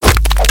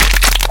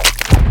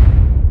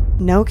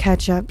No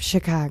Ketchup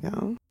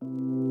Chicago.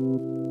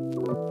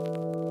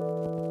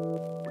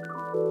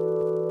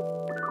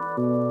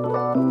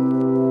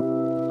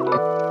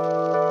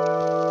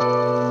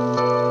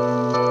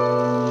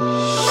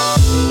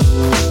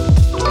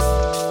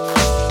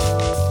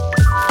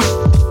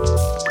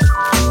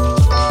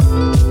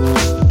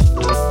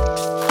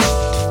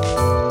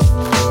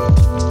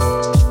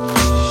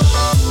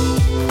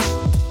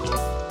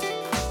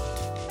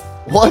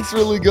 What's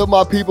really good,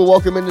 my people?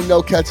 Welcome into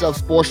No Catch Up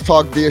Sports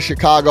Talk via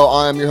Chicago.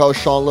 I am your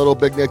host, Sean Little,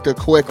 Big Nick, the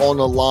Quick on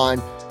the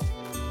line.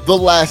 The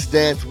Last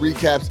Dance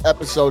recaps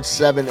episodes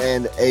 7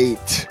 and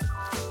 8.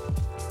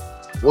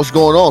 What's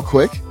going on,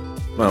 Quick?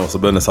 Man, what's the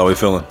business? How we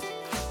feeling?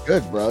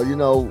 Good, bro. You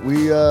know,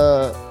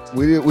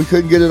 we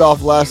couldn't get it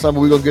off last time, but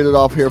we're going to get it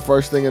off here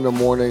first thing in the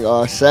morning.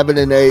 7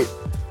 and 8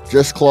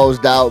 just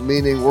closed out,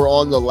 meaning we're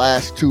on the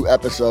last two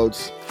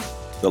episodes.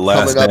 The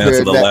last dance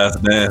of the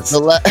last dance. The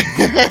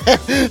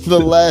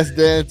last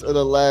dance of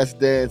the last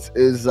dance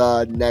is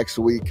next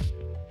week.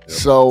 Yep.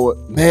 So,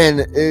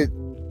 man,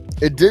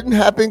 it didn't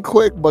happen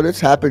quick, but it's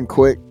happened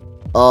quick.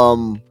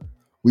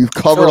 We've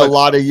covered a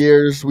lot of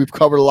years. We've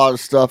covered a lot of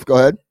stuff. Go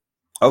ahead.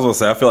 I was going to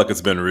say, I feel like it's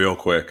been real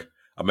quick.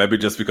 Maybe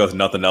just because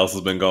nothing else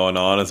has been going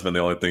on. It's been the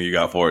only thing you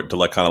got for it to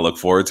like kind of look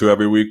forward to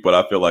every week. But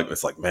I feel like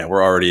it's like, man,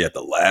 we're already at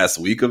the last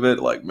week of it.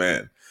 Like,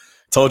 man,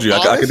 told you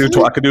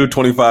honestly, I could do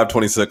 25,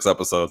 26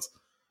 episodes.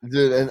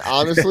 Dude, and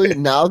honestly,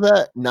 now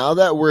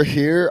that we're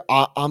here,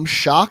 I'm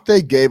shocked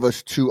they gave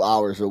us 2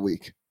 hours a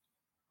week.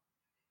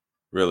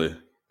 Really?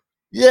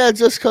 Yeah,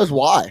 just because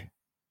why?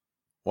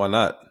 Why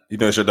not? You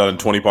think they should have done in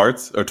 20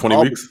 parts or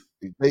 20 weeks?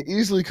 They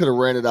easily could have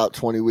ran it out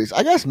 20 weeks.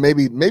 I guess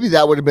maybe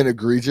that would have been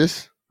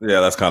egregious. Yeah,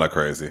 that's kind of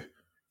crazy.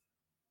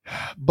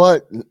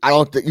 But I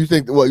don't think you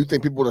think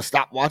people would have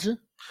stopped watching?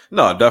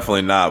 No,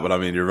 definitely not. But I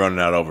mean, you're running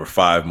out over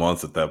 5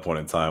 months at that point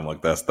in time.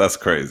 Like that's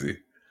crazy.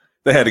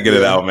 They had to get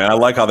it out, man. I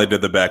like how they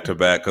did the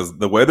back-to-back because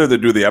the way that they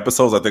do the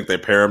episodes, I think they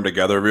pair them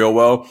together real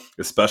well,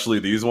 especially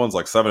these ones.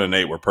 Like 7 and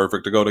 8 were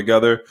perfect to go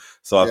together.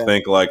 So I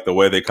think like the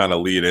way they kind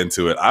of lead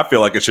into it, I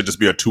feel like it should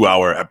just be a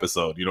 2-hour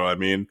episode. You know what I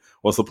mean?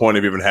 What's the point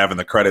of even having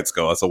the credits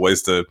go? It's a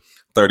waste of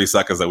 30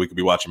 seconds that we could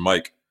be watching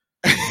Mike.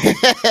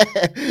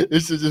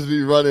 It should just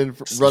be running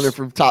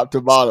from top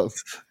to bottom.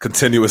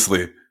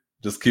 Continuously.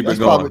 Just keep it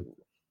going.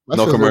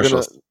 No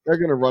commercials. They're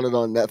gonna run it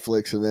on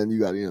Netflix, and then you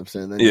got, you know what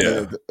I'm saying?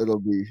 Then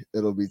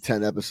it'll be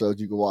 10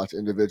 episodes you can watch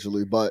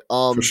individually. But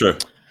for sure,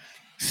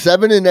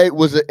 7 and 8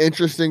 was an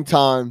interesting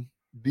time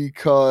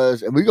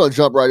because, and we're gonna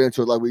jump right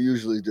into it like we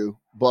usually do.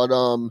 But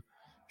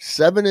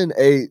 7 and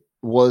 8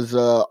 was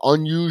an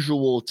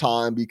unusual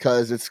time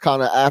because it's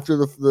kind of after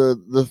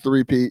the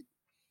three-peat.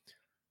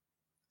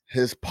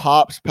 His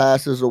pops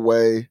passes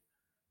away.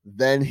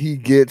 Then he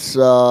gets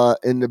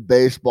into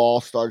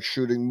baseball, starts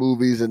shooting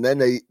movies, and then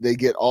they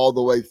get all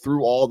the way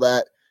through all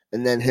that,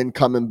 and then him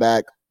coming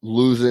back,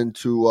 losing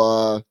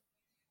to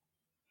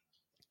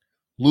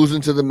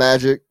the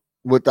Magic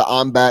with the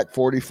I'm Back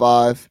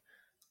 45.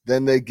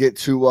 Then they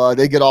get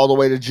all the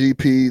way to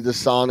GP, the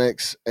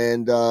Sonics,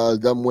 and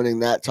them winning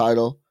that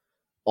title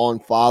on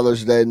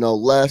Father's Day, no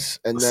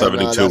less. And then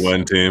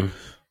 72-win team.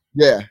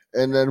 Yeah,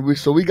 and then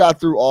we got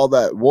through all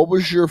that. What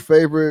was your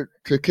favorite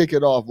to kick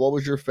it off? What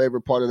was your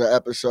favorite part of the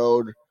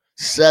episode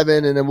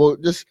 7? And then we'll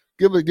just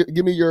give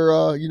me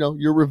your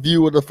your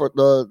review of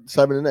the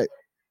 7 and 8.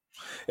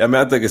 Yeah, I mean,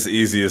 I think it's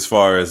easy as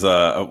far as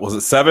was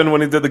it 7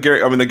 when he did the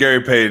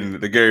Gary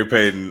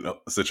Payton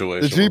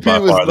situation. The GP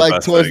was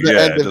like towards the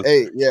end of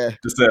 8. Yeah,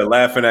 just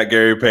laughing at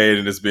Gary Payton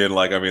and just being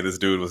like, I mean, this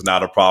dude was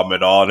not a problem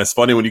at all. And it's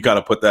funny when you kind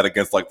of put that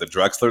against like the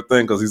Drexler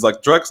thing because he's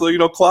like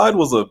Drexler, Clyde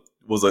was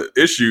an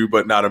issue,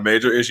 but not a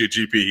major issue.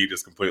 GP, he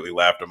just completely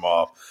laughed him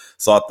off.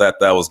 So I thought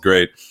that was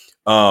great.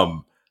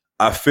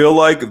 I feel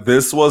like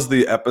this was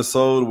the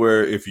episode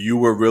where if you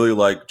were really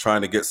like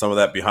trying to get some of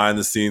that behind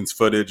the scenes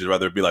footage,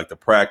 whether it be like the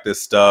practice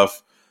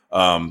stuff,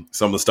 some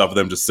of the stuff of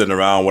them just sitting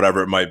around,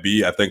 whatever it might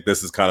be, I think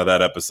this is kind of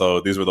that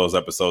episode. These were those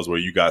episodes where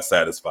you got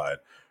satisfied,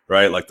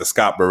 right? Like the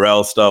Scott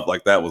Burrell stuff,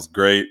 like that was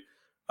great.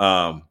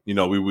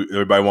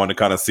 Everybody wanted to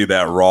kind of see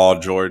that raw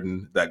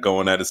Jordan, that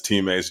going at his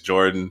teammates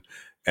Jordan.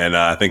 And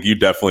I think you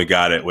definitely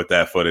got it with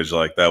that footage.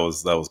 Like that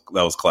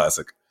was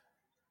classic.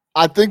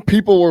 I think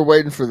people were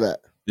waiting for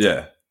that.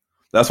 Yeah,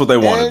 that's what they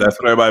wanted. That's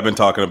what everybody been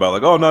talking about.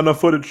 Like, oh, not enough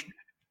footage.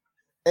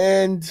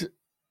 And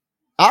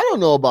I don't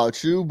know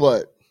about you,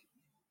 but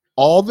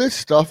all this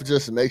stuff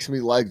just makes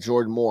me like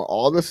Jordan more.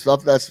 All the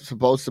stuff that's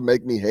supposed to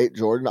make me hate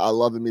Jordan, I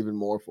love him even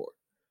more for it.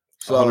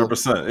 So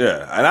 100%,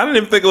 yeah. And I didn't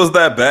even think it was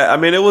that bad. I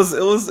mean, it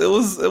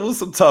was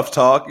some tough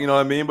talk. You know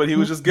what I mean? But he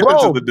was just giving it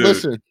to the dude.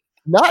 Listen,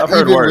 I've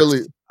heard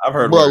worse.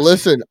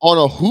 Listen, on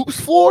a hoops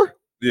floor,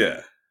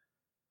 yeah,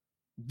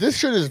 this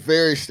shit is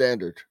very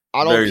standard.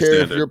 I don't care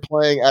if you're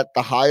playing at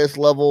the highest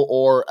level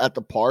or at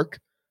the park.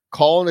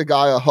 Calling a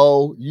guy a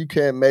hoe, you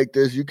can't make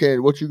this. You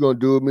can't. What you gonna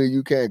do with me?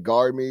 You can't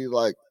guard me.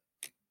 Like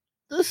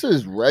this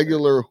is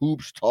regular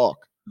hoops talk.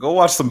 Go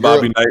watch some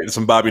Bobby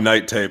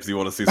Knight tapes. You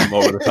want to see some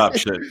over the top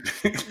shit.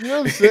 You know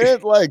what I'm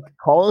saying? Like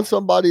calling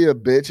somebody a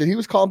bitch, and he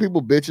was calling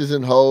people bitches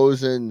and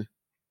hoes and.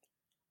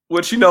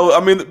 Which, I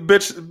mean,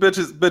 bitch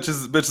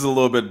is a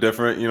little bit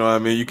different. You know what I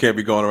mean? You can't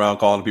be going around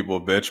calling people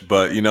a bitch,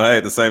 but hey,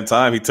 at the same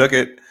time, he took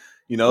it.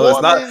 Well,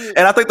 it's not.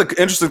 And I think the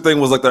interesting thing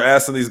was like they're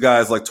asking these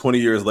guys like 20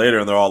 years later,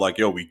 and they're all like,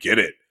 "Yo, we get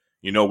it."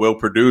 Will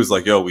Purdue's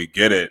like, "Yo, we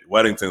get it."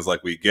 Weddington's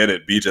like, "We get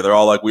it." BJ, they're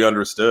all like, "We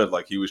understood."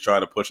 Like he was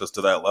trying to push us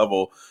to that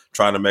level,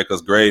 trying to make us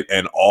great.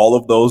 And all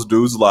of those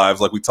dudes' lives,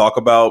 like we talk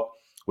about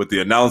with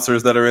the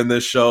announcers that are in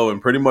this show,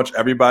 and pretty much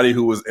everybody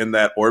who was in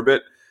that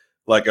orbit,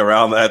 like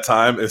around that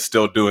time, is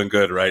still doing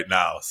good right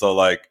now. So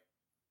like,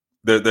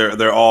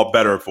 they're all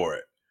better for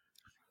it,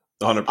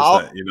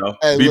 100%.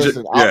 Hey, BJ,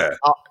 listen, yeah,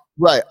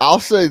 right. I'll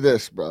say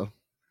this, bro.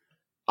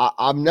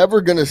 I'm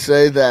never gonna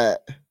say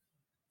that.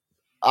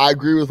 I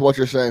agree with what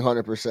you're saying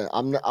 100%.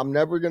 I'm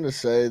never going to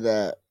say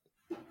that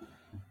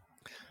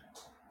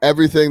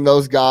everything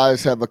those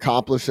guys have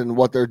accomplished and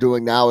what they're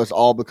doing now is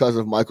all because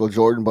of Michael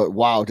Jordan, but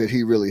wow, did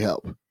he really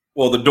help?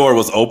 Well, the door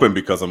was open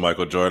because of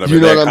Michael Jordan. I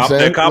mean,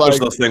 they accomplished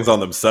those things on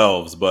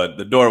themselves, but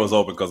the door was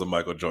open because of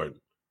Michael Jordan.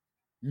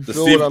 The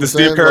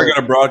Steve Kerr get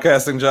a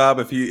broadcasting job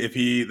if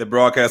he the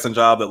broadcasting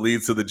job that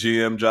leads to the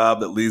GM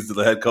job that leads to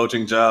the head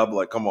coaching job,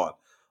 like come on.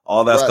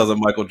 All that's because of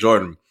Michael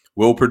Jordan.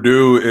 Will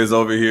Purdue is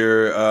over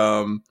here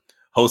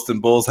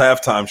hosting Bulls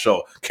halftime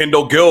show.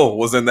 Kendall Gill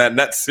was in that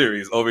Nets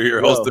series over here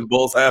hosting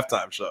Bulls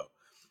halftime show.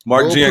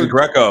 Mark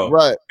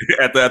Giangreco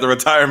at the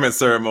retirement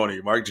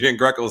ceremony. Mark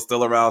Giangreco is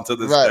still around to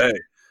this day.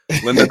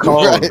 Linda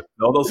Cohn.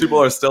 All those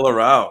people are still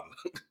around.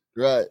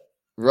 Right.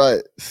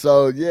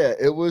 So yeah,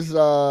 it was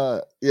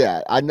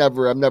I'm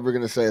never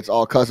gonna say it's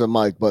all cousin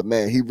Mike, but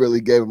man, he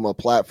really gave him a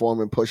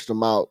platform and pushed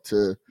him out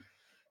to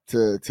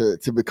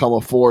become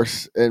a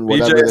force in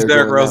whatever. BJ is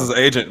Derrick Rose's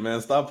agent,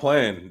 man. Stop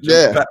playing.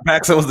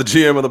 Paxson was the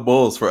GM of the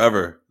Bulls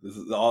forever.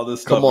 All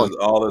this stuff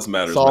all this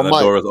matters, man.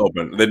 That door is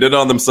open. They did it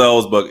on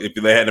themselves, but if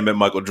they hadn't been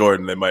Michael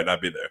Jordan, they might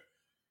not be there.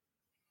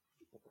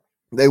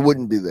 They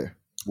wouldn't be there.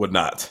 Would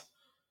not.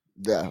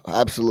 Yeah,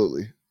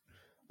 absolutely.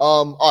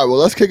 All right, well,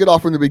 let's kick it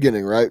off from the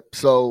beginning, right?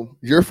 So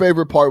your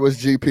favorite part was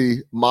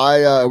GP.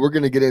 We're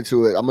gonna get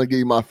into it. I'm gonna give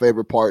you my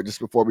favorite part just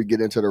before we get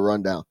into the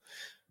rundown.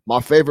 My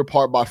favorite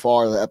part by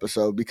far of the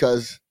episode,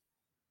 because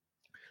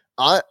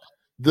we're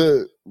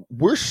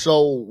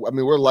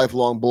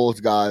lifelong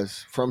Bulls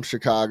guys from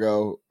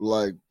Chicago.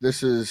 Like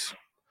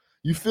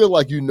you feel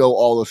like you know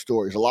all the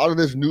stories. A lot of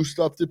this new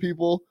stuff to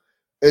people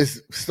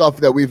is stuff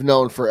that we've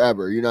known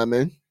forever. You know what I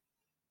mean?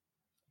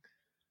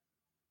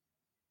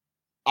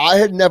 I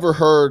had never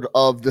heard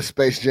of the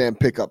Space Jam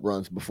pickup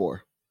runs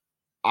before.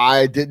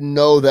 I didn't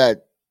know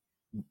that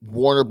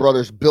Warner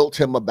Brothers built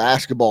him a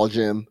basketball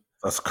gym.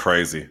 That's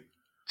crazy.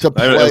 To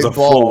play it was a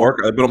ball, full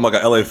workout. I built him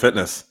like a LA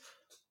Fitness.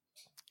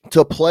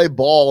 To play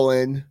ball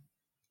in,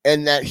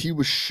 and that he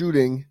was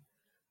shooting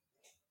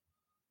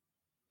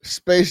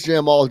Space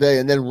Jam all day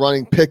and then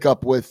running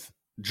pickup with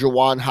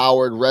Juwan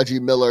Howard, Reggie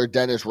Miller,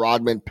 Dennis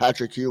Rodman,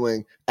 Patrick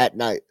Ewing at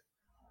night.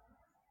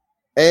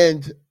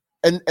 And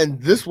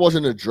this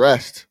wasn't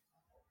addressed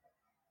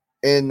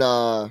in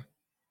the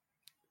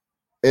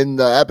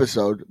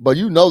episode, but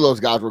those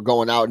guys were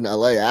going out in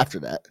LA after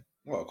that.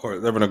 Well, of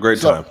course, they're having a great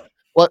time.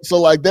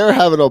 So like they're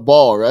having a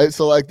ball, right?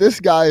 So like this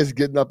guy is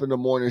getting up in the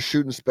morning,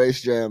 shooting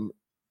Space Jam,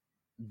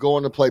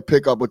 going to play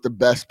pickup with the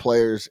best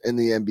players in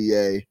the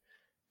NBA,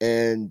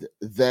 and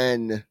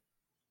then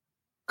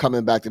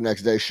coming back the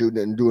next day, shooting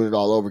it and doing it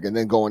all over again,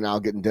 then going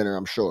out getting dinner,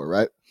 I'm sure,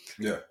 right?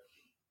 Yeah.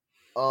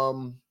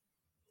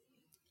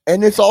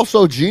 And it's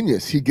also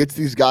genius. He gets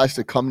these guys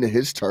to come to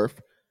his turf,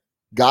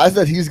 guys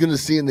that he's going to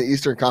see in the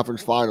Eastern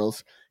Conference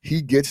Finals.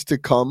 He gets to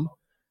come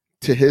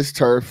to his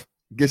turf,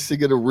 gets to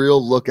get a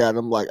real look at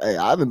him. Like, hey,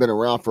 I haven't been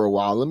around for a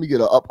while. Let me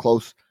get an up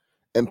close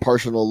and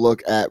personal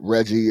look at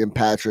Reggie and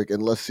Patrick,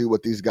 and let's see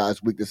what these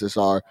guys' weaknesses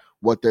are,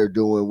 what they're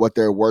doing, what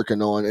they're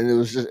working on. And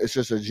it's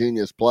just a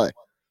genius play.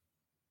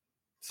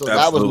 So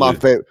That was my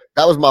favorite.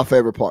 That was my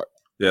favorite part.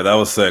 Yeah, that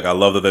was sick. I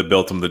love that they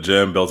built him the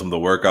gym, built him the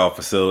workout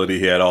facility.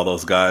 He had all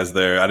those guys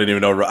there. I didn't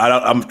even know.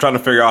 I'm trying to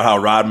figure out how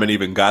Rodman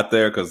even got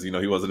there because he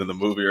wasn't in the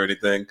movie or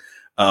anything.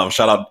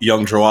 Shout out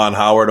young Juwan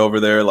Howard over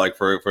there. Like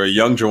for a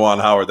young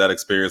Juwan Howard, that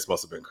experience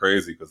must have been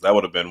crazy because that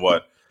would have been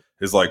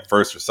his like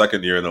first or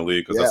second year in the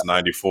league because that's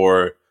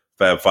 94.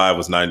 Fab 5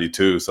 was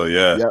 92. So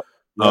yeah. Yep.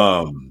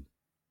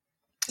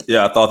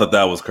 Yeah, I thought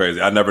that was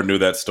crazy. I never knew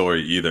that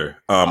story either.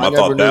 I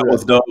thought that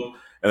was dope.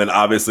 And then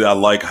obviously I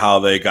like how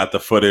they got the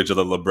footage of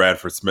the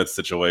LeBradford Smith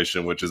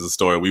situation, which is a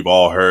story we've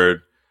all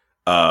heard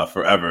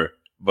forever.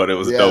 But it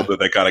was dope that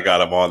they kind of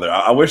got him on there.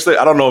 I wish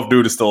I don't know if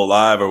dude is still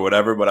alive or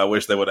whatever, but I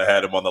wish they would have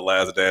had him on The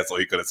Last Dance so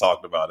he could have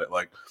talked about it.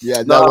 Like,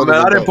 no,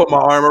 man, I didn't put my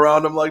arm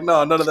around him. Like,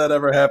 no, none of that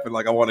ever happened.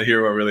 Like, I want to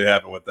hear what really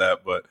happened with that.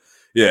 But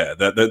yeah,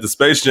 the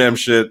Space Jam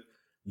shit,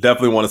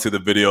 definitely want to see the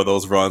video of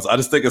those runs. I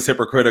just think it's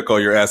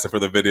hypocritical you're asking for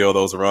the video of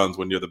those runs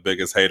when you're the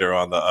biggest hater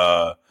on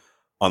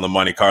the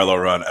Monte Carlo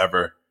run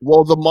ever.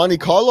 Well, the Monte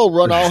Carlo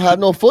run, I don't have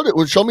no footage.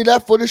 Well, show me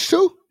that footage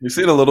too. You've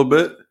seen a little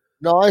bit.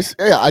 No,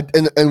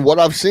 and what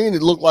I've seen,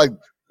 it looked like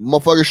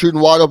motherfuckers shooting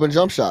wide open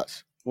jump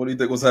shots. What do you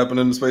think was happening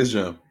in the Space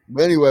Jam?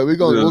 But anyway, we'll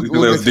You think they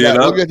get was to that. D'ing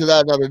We'll up? get to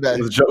that another day.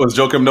 Was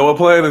Joakim Noah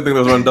playing? I think they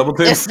was running double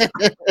teams.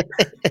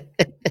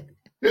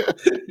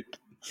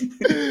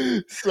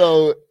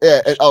 So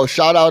yeah, and,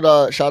 shout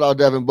out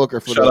Devin Booker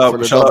for the double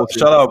team.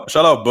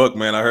 Shout out Book,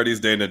 man. I heard he's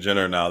dating a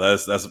Jenner now.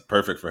 That's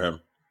perfect for him.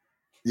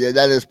 Yeah,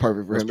 that is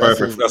perfect for him.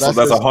 Perfect. That's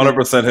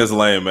 100% his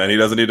lane, man. He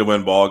doesn't need to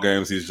win ball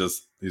games. He's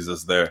just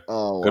there.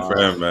 Oh, good for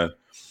him, man.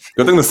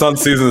 Good thing the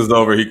Suns season is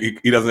over.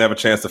 He doesn't have a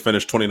chance to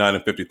finish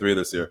 29-53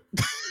 this year.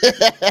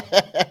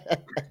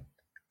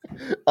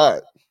 All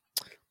right.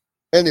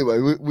 Anyway,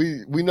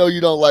 we know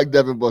you don't like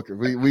Devin Booker.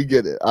 We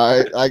get it. All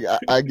right,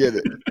 I get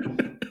it.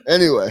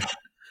 Anyway,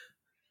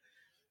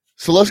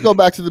 so let's go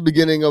back to the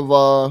beginning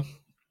of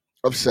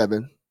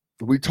 7.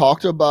 We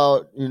talked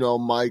about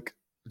Mike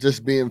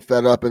just being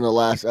fed up in the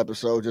last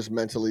episode, just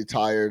mentally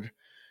tired.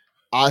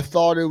 I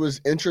thought it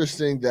was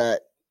interesting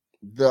that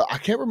I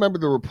can't remember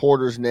the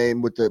reporter's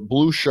name with the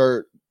blue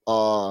shirt,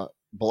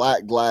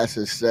 black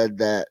glasses, said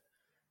that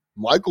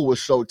Michael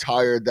was so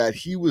tired that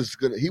he would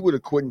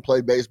have quit and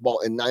play baseball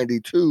in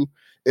 '92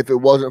 if it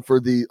wasn't for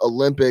the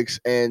Olympics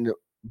and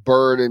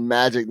Bird and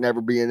Magic never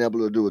being able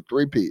to do a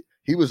three-peat.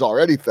 He was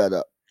already fed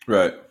up.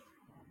 Right.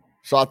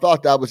 So I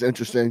thought that was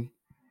interesting.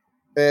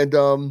 And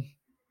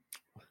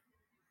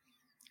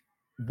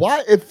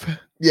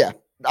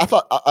I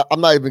thought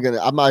I'm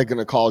not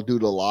gonna call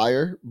dude a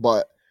liar,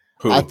 but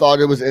who? I thought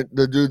it was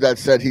the dude that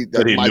said he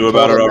knew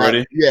about it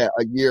already. A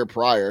year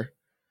prior.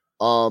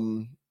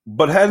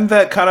 But hadn't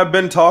that kind of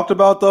been talked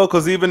about though?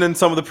 Because even in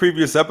some of the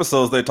previous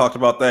episodes, they talked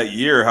about that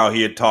year how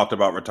he had talked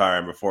about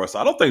retiring before. So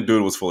I don't think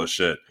dude was full of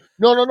shit.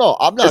 No.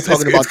 I'm not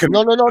talking about.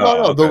 No.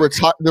 Okay.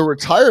 The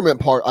retirement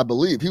part, I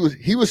believe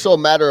he was so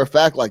matter of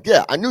fact. Like,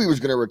 yeah, I knew he was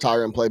going to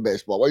retire and play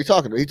baseball. What are you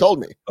talking about? He told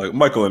me. Like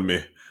Michael and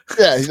me.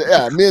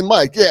 Yeah, me and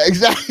Mike. Yeah,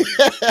 exactly.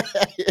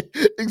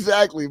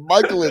 Exactly,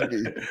 Michael and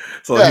me.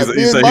 So yeah,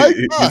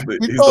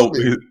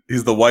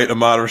 he's the white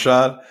Ahmad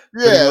Rashad.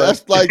 Yeah,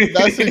 that's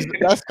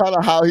kind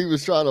of how he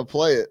was trying to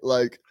play it.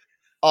 Like,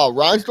 oh,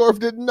 Reinsdorf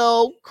didn't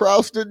know,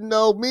 Krause didn't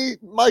know, me,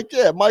 Mike.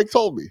 Yeah, Mike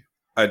told me.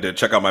 I did.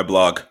 Check out my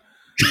blog.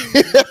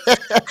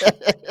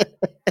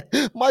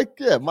 Mike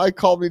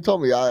called me,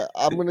 told me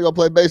I'm gonna go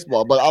play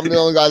baseball, but I'm the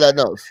only guy that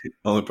knows.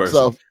 Only person.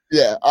 So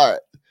yeah, all right.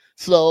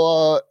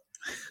 So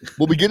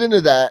we'll be getting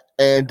into that,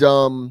 and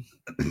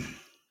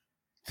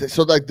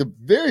so like the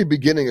very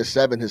beginning of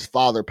 7, his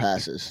father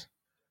passes,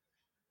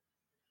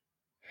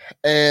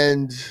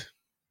 and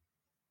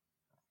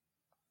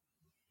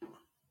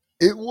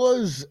it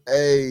was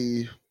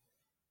and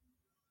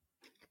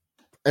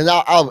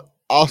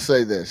I'll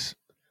say this.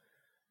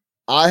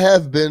 I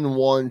have been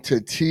one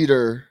to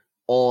teeter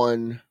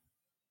on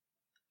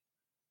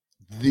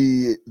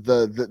the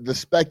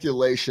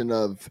speculation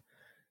of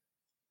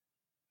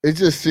it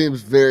just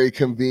seems very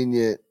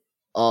convenient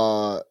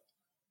that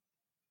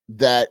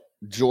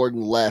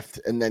Jordan left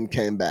and then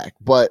came back.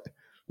 But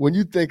when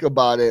you think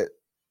about it,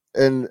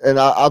 and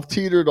I've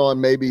teetered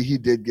on maybe he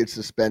did get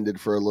suspended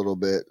for a little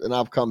bit, and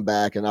I've come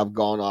back and I've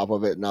gone off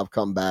of it and I've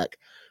come back.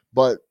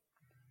 But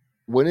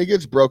when it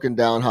gets broken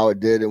down how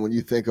it did, and when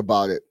you think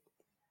about it,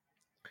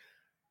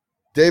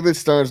 David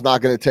Stern's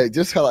not going to take,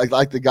 just kind of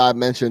like the guy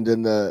mentioned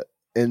in the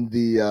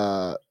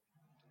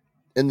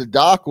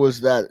doc,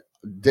 was that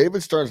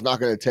David Stern's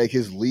not going to take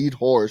his lead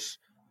horse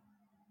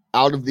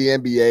out of the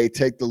NBA,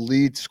 take the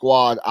lead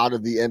squad out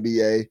of the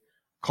NBA,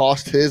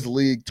 cost his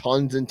league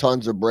tons and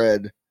tons of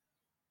bread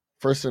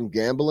for some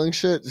gambling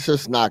shit. It's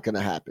just not going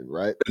to happen,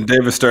 right? And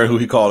David Stern, who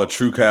he called a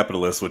true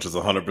capitalist, which is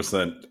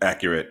 100%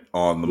 accurate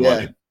on the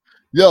money.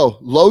 Yo,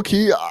 low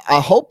key,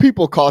 I hope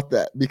people caught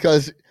that,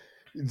 because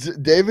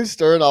David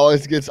Stern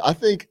always gets, I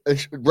think,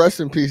 rest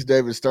in peace,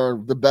 David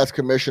Stern, the best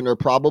commissioner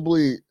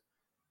probably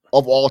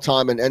of all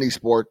time in any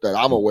sport that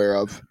I'm aware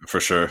of. For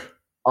sure.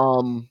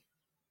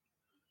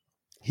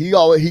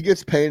 He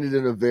gets painted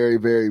in a very,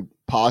 very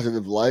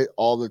positive light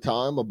all the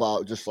time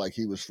about just like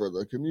he was for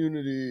the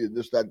community and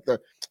this, that.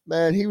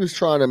 Man, he was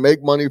trying to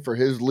make money for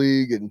his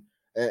league and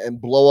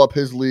blow up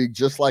his league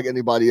just like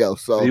anybody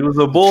else. So he was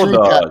a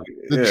bulldog.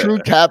 The true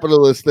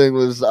capitalist thing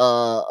was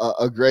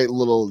a great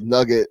little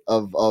nugget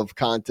of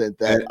content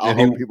that I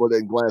hope people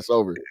didn't glance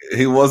over.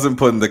 He wasn't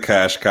putting the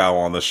cash cow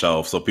on the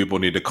shelf, so people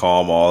need to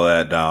calm all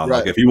that down. Right.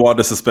 Like if he wanted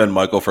to suspend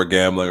Michael for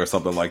gambling or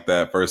something like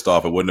that, first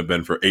off, it wouldn't have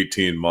been for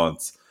 18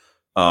 months.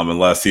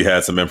 Unless he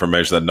had some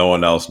information that no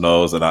one else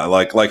knows, and I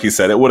like he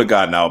said, it would have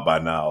gotten out by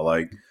now.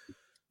 Like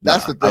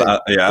that's the thing.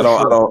 I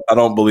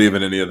don't believe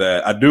in any of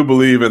that. I do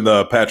believe in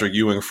the Patrick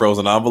Ewing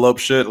frozen envelope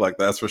shit. Like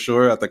that's for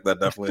sure. I think that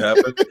definitely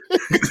happened.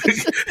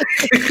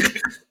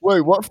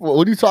 Wait, what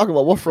are you talking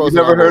about? What frozen?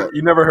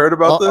 You never heard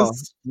about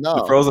this? No,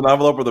 the frozen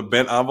envelope or the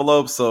bent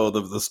envelope. So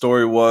the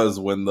story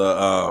was when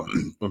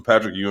when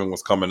Patrick Ewing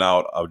was coming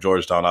out of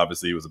Georgetown.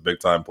 Obviously, he was a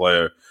big time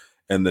player.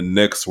 And the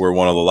Knicks were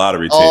one of the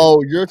lottery teams.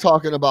 Oh, you're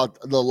talking about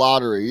the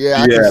lottery.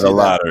 Yeah, the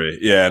lottery.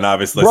 Yeah, and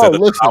obviously the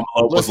envelope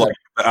was like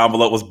The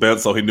envelope was bent,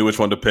 so he knew which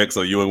one to pick.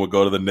 So Ewing would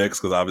go to the Knicks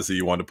because obviously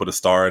you wanted to put a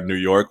star in New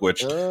York,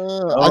 which I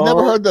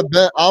never heard the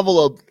bent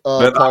envelope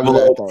bent part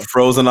envelope, of that.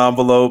 frozen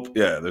envelope.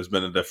 Yeah, there's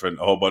been a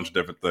whole bunch of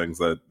different things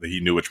that he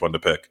knew which one to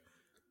pick.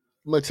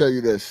 I'm gonna tell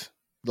you this: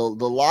 the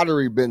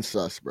lottery been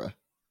sus, bro.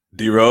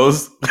 D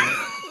Rose.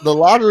 The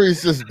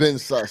lottery's just been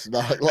sus.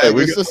 Dog. Like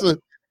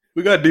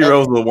we got D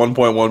Rose with a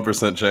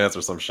 1.1% chance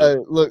or some shit. Hey,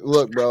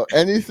 look, bro.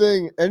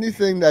 Anything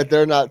that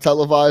they're not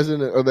televising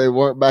or they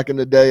weren't back in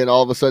the day, and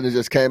all of a sudden it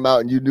just came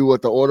out and you knew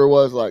what the order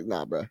was. Like,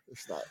 nah, bro,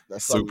 it's not.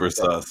 That's super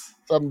sus.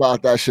 Something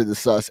about that shit is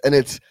sus, and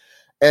it's.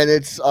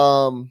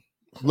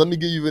 Let me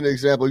give you an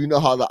example. You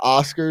know how the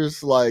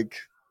Oscars, like,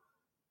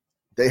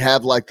 they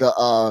have like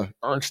the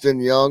Ernst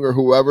and Young or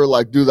whoever,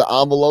 like, do the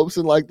envelopes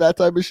and like that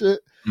type of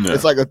shit. Yeah.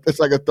 It's like a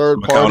third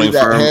party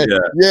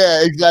that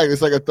yeah, exactly.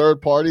 It's like a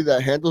third party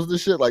that handles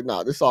this shit. Like,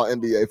 nah, this is all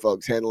NBA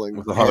folks handling.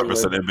 It's 100%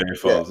 NBA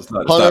folks.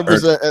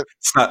 Yeah.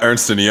 It's not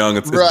Ernst and Young.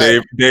 It's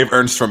Dave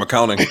Ernst from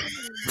accounting.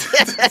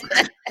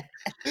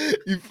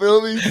 You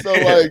feel me? So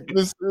like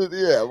this,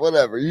 yeah,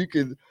 whatever. You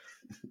can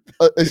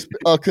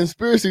a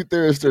conspiracy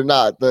theorist or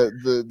not,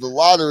 the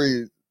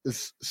lottery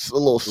is a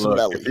little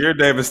smelly. If you're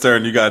David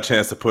Stern, you got a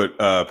chance to put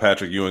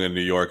Patrick Ewing in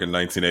New York in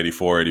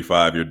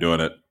 1984-85. You're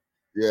doing it.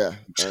 Yeah.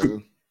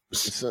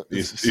 It's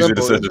easy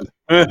decision.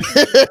 We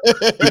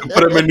can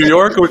put him in New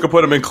York or we can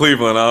put him in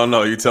Cleveland. I don't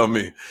know. You tell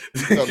me.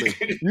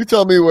 You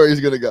tell me where he's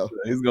gonna go.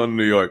 He's going to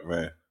New York,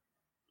 man.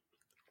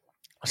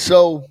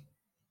 So,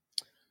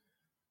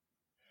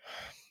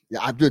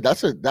 yeah, dude,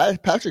 that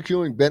Patrick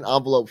Ewing bent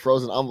envelope,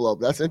 frozen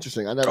envelope. That's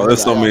interesting. I never.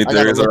 There's so many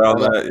theories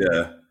around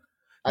that.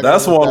 Yeah.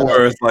 That's one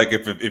where it's like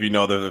if you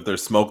know if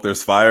there's smoke,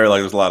 there's fire.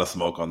 Like there's a lot of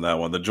smoke on that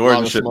one. The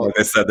Jordan shit, like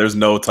I said, there's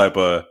no type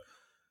of.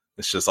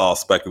 It's just all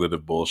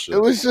speculative bullshit.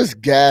 It was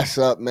just gas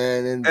up,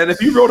 man. And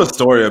if you wrote a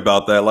story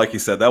about that, like you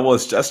said, that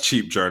was just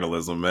cheap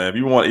journalism, man. If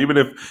you want,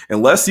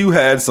 unless you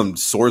had some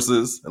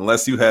sources,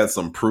 unless you had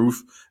some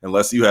proof,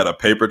 unless you had a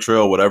paper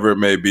trail, whatever it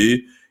may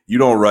be, you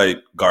don't write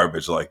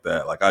garbage like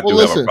that. Like I do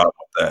have a problem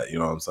with that. You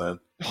know what I'm saying?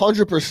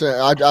 100%.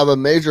 I have a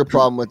major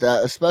problem with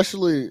that,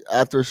 especially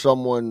after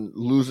someone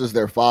loses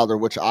their father,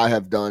 which I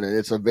have done, and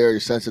it's a very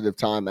sensitive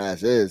time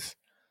as is.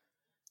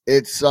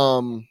 It's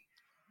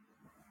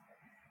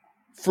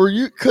for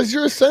you, because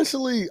you're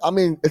essentially, I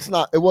mean,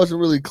 it wasn't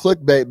really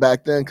clickbait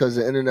back then because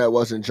the internet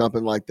wasn't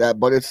jumping like that,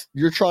 but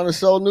you're trying to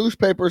sell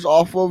newspapers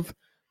off of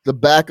the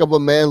back of a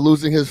man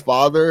losing his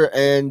father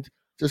and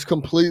just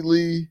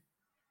completely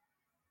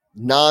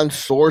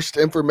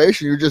non-sourced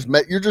information. You're just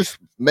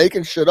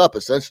making shit up,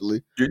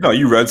 essentially.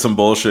 You read some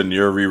bullshit and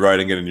you're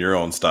rewriting it in your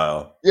own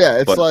style. Yeah,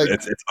 it's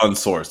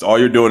unsourced. All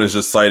you're doing is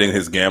just citing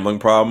his gambling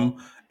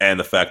problem and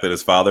the fact that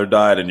his father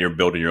died, and you're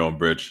building your own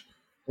bridge.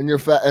 And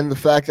the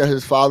fact that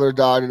his father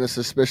died in a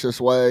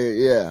suspicious way,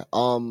 yeah,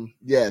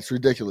 it's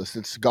ridiculous.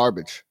 It's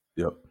garbage.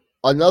 Yep.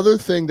 Another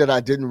thing that I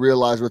didn't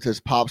realize with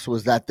his pops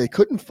was that they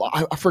couldn't.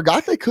 I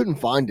forgot they couldn't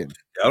find him.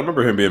 Yeah, I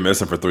remember him being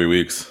missing for 3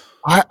 weeks.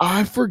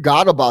 I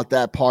forgot about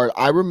that part.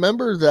 I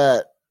remember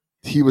that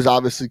he was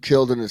obviously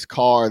killed in his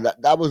car.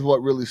 That was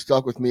what really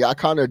stuck with me. I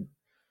kind of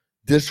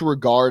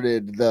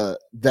disregarded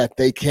that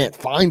they can't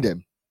find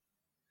him.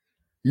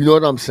 You know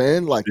what I'm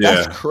saying? Like,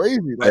 that's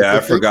crazy. Like,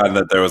 I've forgotten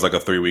that there was like a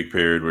 3-week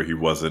period where he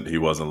wasn't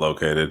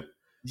located.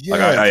 Yeah,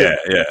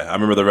 I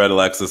remember the red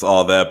Lexus,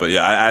 all that, but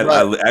yeah,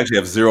 I actually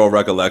have zero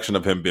recollection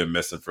of him being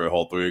missing for a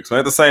whole 3 weeks. But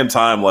at the same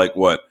time, like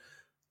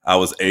I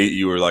was 8,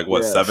 you were like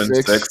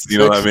 7, 6, you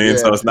know what I mean?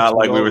 So it's not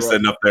like we were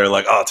sitting up there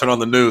like, oh, turn on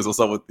the news, what's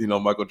up with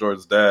Michael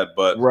Jordan's dad?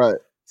 But right, at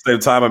the same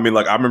time, I mean,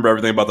 like I remember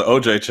everything about the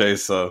OJ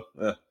chase, so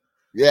yeah.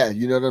 Yeah,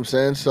 you know what I'm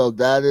saying? So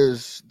that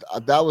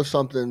was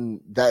something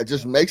that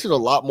just makes it a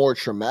lot more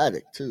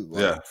traumatic too.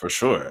 Like, yeah, for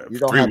sure.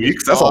 3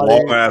 weeks, that's a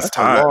long ass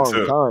time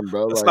too.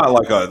 Bro. That's not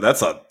like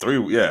that's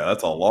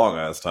a long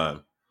ass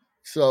time.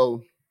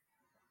 So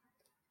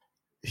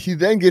he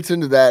then gets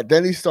into that.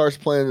 Then he starts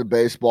playing the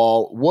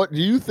baseball. What do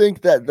you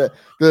think that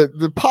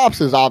the pops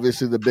is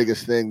obviously the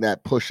biggest thing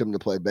that pushed him to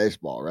play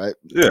baseball, right?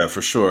 Yeah,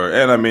 for sure.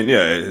 And I mean,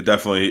 yeah,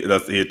 definitely.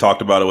 He had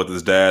talked about it with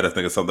his dad. I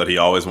think it's something that he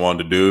always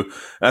wanted to do.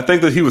 And I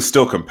think that he was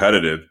still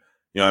competitive.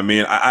 You know what I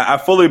mean? I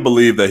fully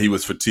believe that he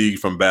was fatigued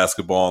from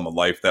basketball and the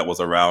life that was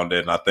around it.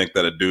 And I think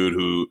that a dude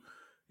who,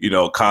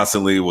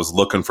 constantly was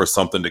looking for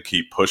something to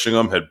keep pushing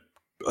him had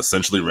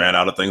essentially ran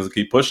out of things to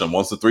keep pushing him.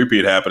 Once the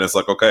three-peat happened, it's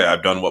like, okay,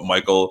 I've done what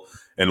Michael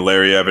and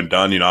Larry haven't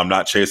done. I'm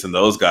not chasing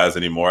those guys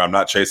anymore. I'm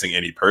not chasing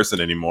any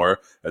person anymore.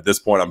 At this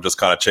point, I'm just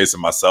kind of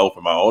chasing myself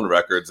and my own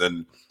records,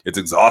 and it's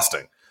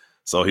exhausting.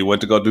 So he went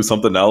to go do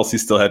something else. He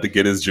still had to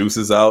get his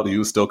juices out. He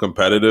was still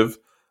competitive.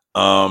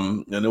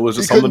 And it was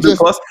just something to do.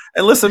 Plus,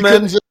 and listen,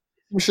 man,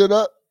 shut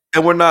up.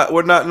 And we're not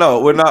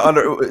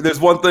under. There's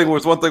one thing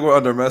we're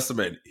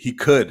underestimating. He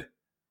could,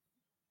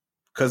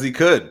 because he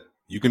could.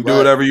 You can do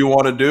whatever you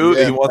want to do.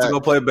 And he wants to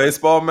go play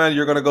baseball, man.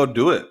 You're gonna go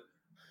do it.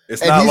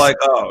 It's not like,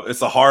 oh,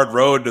 it's a hard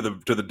road to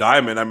the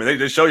diamond. I mean,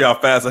 they show you how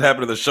fast it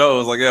happened to the show.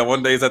 It's like, yeah,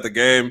 one day he's at the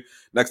game,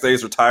 next day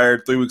he's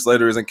retired, 3 weeks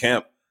later he's in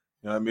camp.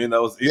 You know what I mean?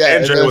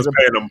 Andrew was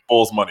paying him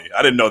Bulls money.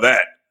 I didn't know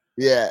that.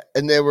 Yeah,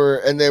 and they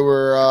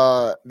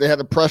had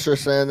a presser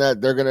saying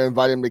that they're going to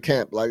invite him to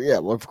camp. Like, yeah,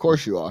 well, of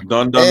course you are.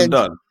 Done. And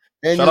Shout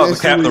you out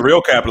instantly- the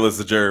real capitalist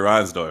is Jerry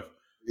Reinsdorf.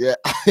 Yeah,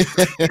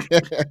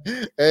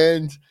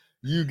 and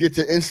you get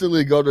to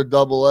instantly go to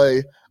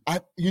AA.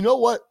 You know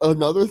what?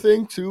 Another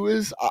thing too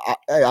is,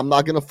 hey, I'm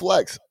not going to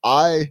flex.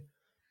 I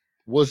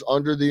was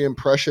under the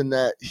impression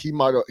that he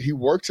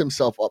worked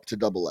himself up to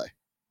AA.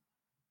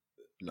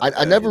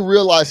 I never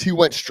realized he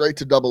went straight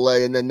to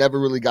AA and then never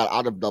really got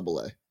out of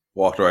AA.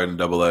 Walked right in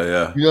AA,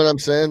 yeah. You know what I'm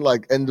saying?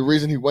 Like, and the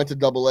reason he went to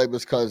AA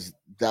was because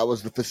that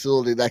was the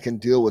facility that can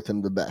deal with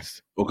him the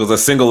best. Well, because a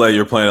single A,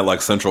 you're playing at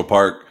like Central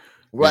Park.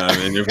 Right.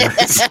 You know what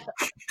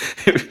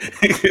I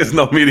mean? There's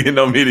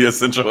no media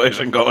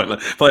situation going.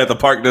 Play at the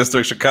Park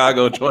District,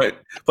 Chicago joint.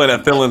 Playing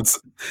at Thillins.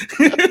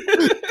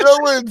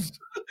 Thillins.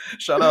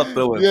 Shout out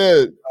Thillins.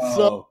 Yeah.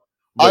 So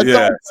I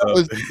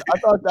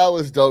thought that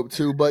was dope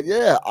too. But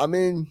yeah, I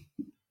mean,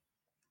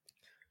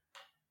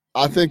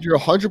 I think you're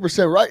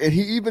 100% right. And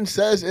he even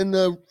says in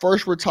the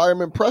first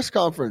retirement press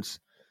conference,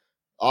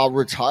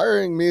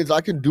 retiring means I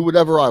can do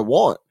whatever I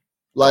want.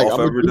 Like, off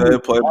every day,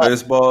 play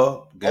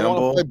baseball, gamble. I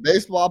want to play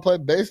baseball. I play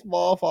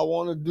baseball if I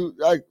want to do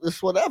like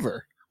this,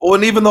 whatever. Well,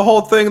 and even the whole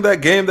thing,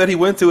 that game that he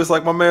went to, it's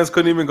like my man's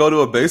couldn't even go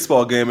to a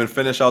baseball game and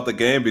finish out the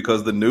game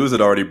because the news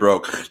had already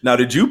broke. Now,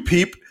 did you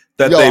peep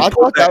that they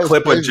put that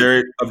clip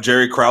of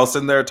Jerry Krause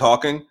in there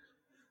talking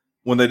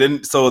when they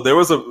didn't? So there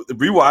was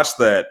rewatched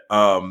that,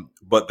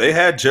 but they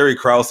had Jerry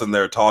Krause in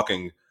there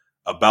talking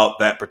about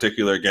that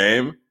particular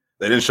game.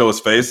 They didn't show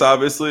his face,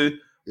 obviously.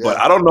 Yeah.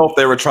 But I don't know if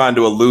they were trying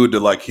to allude to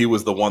like he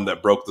was the one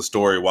that broke the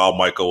story while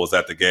Michael was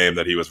at the game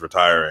that he was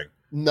retiring.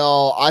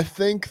 No, I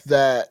think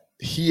that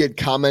he had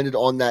commented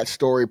on that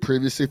story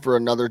previously for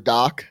another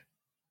doc.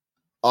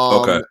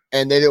 Okay.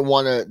 And they didn't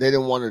want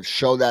to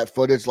show that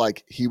footage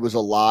like he was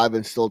alive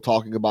and still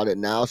talking about it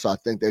now. So I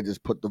think they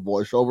just put the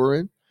voiceover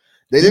in.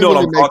 They didn't know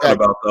what I'm talking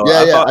about, though.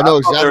 Yeah, I know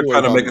exactly. They were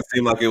trying to make it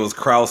seem like it was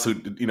Krause who,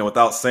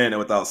 without saying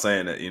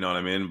it. You know what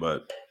I mean?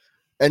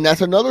 And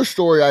that's another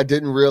story I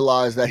didn't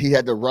realize that he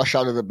had to rush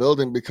out of the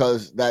building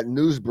because that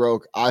news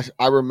broke. I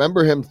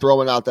remember him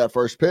throwing out that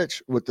first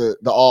pitch with the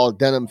all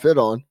denim fit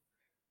on.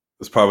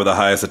 It's probably the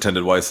highest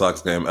attended White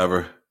Sox game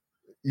ever.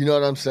 You know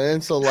what I'm saying?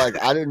 So like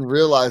I didn't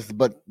realize,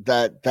 but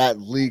that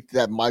leaked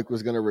that Mike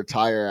was going to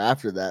retire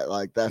after that.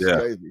 Like that's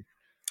crazy.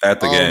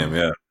 At the game,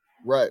 yeah.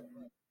 Right.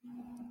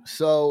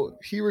 So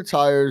he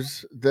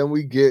retires. Then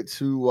we get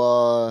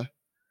to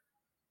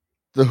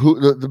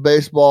the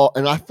baseball,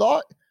 and I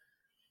thought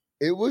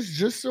it was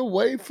just a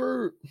way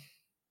for,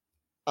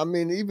 I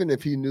mean, even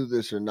if he knew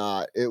this or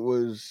not, it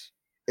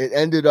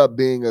ended up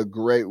being a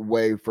great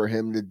way for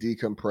him to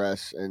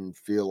decompress and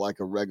feel like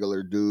a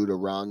regular dude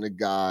around the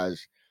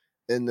guys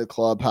in the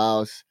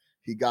clubhouse.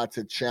 He got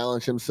to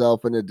challenge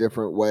himself in a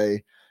different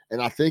way. And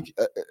I think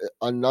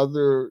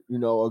another,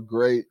 a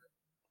great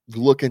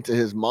look into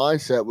his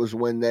mindset was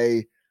when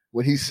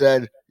he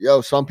said,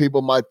 yo, some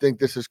people might think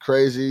this is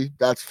crazy.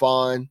 That's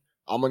fine.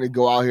 I'm going to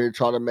go out here and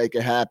try to make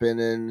it happen.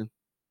 And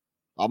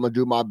I'm gonna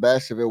do my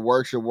best. If it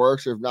works, it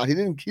works. If not, he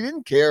didn't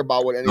care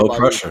about what anybody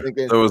was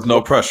thinking. There was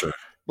no pressure.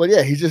 But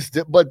yeah, he just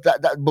did. But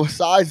that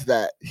besides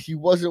that, he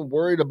wasn't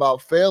worried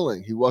about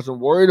failing. He wasn't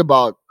worried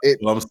about it.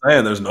 Well, I'm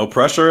saying there's no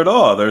pressure at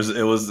all.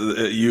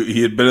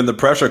 He had been in the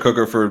pressure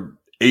cooker for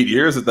 8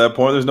 years at that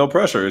point. There's no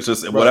pressure. It's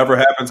just whatever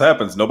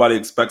happens. Nobody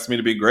expects me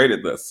to be great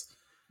at this.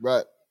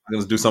 Right. I'm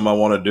gonna do something I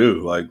want to do.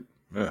 Like,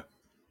 yeah.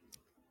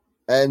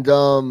 And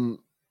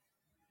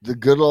the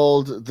good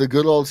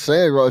old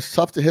saying, bro, it's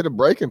tough to hit a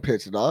breaking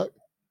pitch, dog.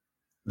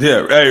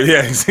 Yeah,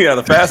 yeah.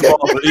 The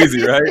fastballs are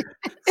easy, right?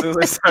 As soon as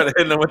they started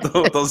hitting them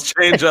with those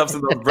change ups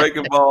and those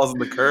breaking balls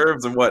and the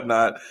curves and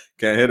whatnot,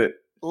 can't hit it.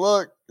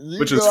 Look,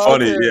 which is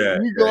funny.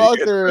 You go out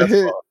there and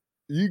hit.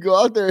 You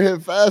go out there and hit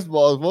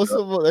fastballs. Most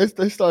of them,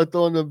 they start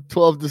throwing them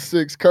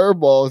 12-6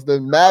 curveballs.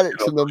 Then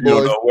Maddox and them boys. You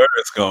don't know where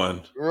it's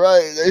going.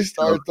 Right, they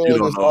start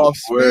throwing this off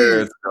speed. Where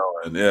it's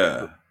going,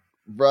 yeah.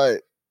 Right.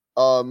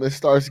 It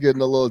starts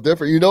getting a little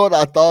different. You know what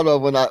I thought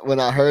of when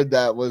I heard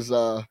that was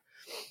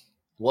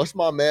what's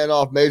my man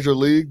off Major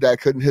League that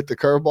couldn't hit the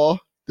curveball?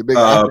 The big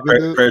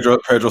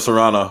Pedro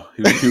Serrano.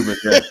 He was Cuban.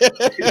 Yeah.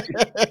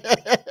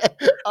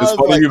 It's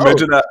funny you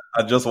mentioned that.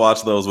 I just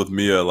watched those with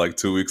Mia like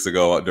 2 weeks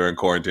ago during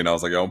quarantine. I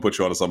was like, I'm gonna put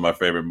you on to some of my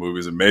favorite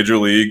movies. And Major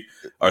League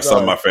are some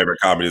of my favorite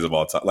comedies of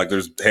all time. Like,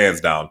 there's hands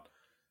down.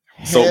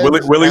 So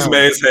Willie's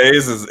Mays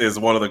Hayes is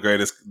one of the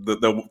greatest.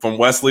 From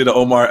Wesley to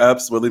Omar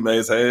Epps, Willie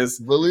Mays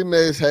Hayes. Willie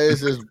Mays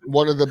Hayes is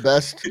one of the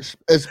best.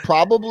 It's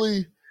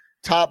probably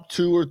top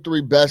 2 or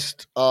 3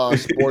 best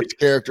sports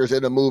characters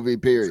in a movie.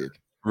 Period.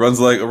 Runs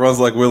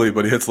like Willie,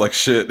 but he hits like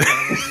shit.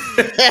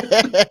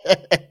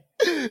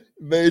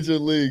 Major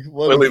League.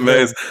 Willie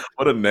Mays.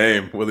 What a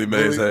name. Willie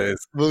Mays Hayes.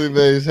 Willie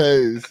Mays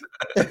Hayes.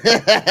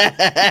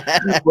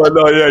 But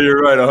no, yeah, you're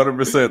right.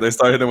 100%. They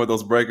start hitting with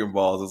those breaking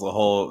balls. It's a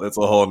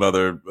whole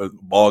nother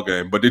ball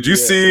game. But did you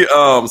see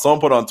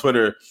someone put on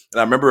Twitter, and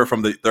I remember it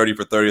from the 30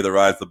 for 30, the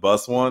Rise the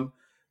Bus one,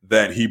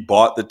 that he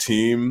bought the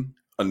team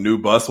a new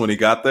bus when he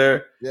got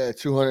there. Yeah,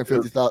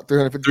 $350,000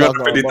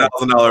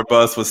 $350,000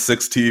 bus with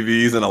 6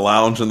 TVs and a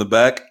lounge in the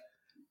back.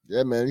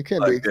 Yeah, man, you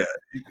can't Like, be.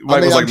 yeah.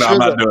 Mike was like, "No, I'm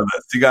not doing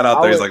this." He got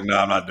out there. He's like, "No,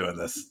 I'm not doing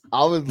this."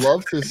 I would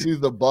love to see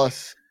the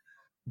bus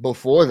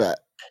before that.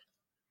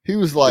 He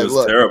was like, It was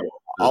 "Look, terrible.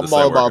 I'm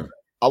all about.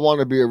 I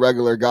want to be a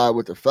regular guy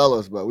with the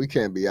fellas, but we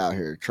can't be out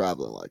here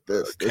traveling like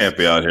this. Can't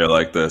be out here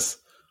like this.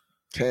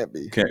 Can't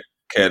be.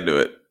 Can't do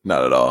it.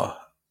 Not at all.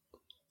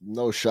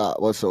 No shot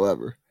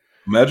whatsoever.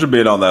 Imagine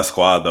being on that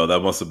squad though.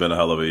 That must have been a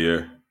hell of a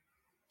year.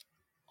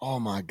 Oh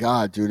my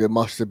god, dude! It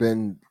must have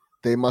been.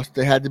 They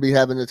had to be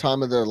having the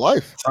time of their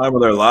life. Time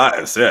of their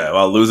lives, yeah.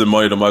 While losing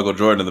money to Michael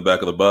Jordan in the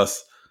back of the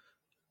bus.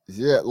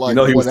 Yeah, like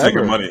he was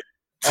taking money.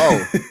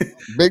 Oh,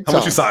 big time. How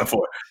much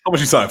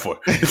you signed for?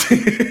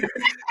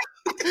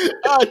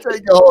 I'll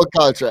take your whole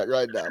contract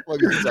right now.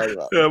 What are you talking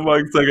about? Yeah,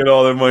 Mike's taking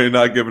all that money,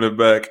 not giving it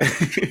back.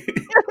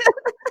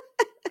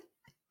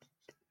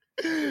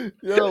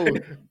 Yo,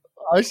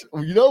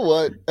 you know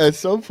what? At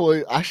some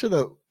point, I should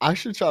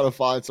try to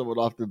find someone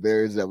off the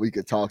Bears that we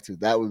could talk to.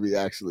 That would be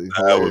actually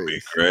hilarious. That would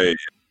be great.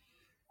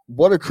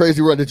 What a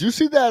crazy run! Did you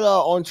see that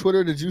on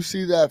Twitter? Did you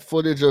see that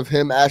footage of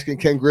him asking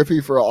Ken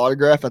Griffey for an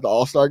autograph at the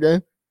All-Star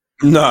game?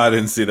 No, I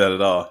didn't see that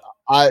at all.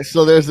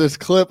 So there's this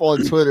clip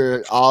on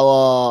Twitter.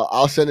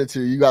 I'll send it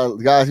to you. You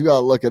gotta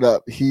look it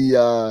up.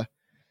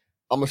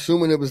 I'm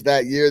assuming it was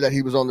that year that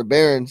he was on the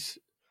Barons.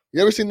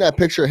 You ever seen that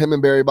picture of him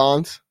and Barry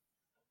Bonds?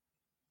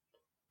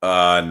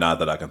 Not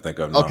that I can think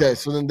of. No. Okay,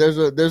 so then there's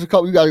a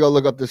couple. You got to go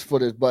look up this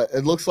footage, but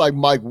it looks like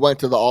Mike went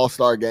to the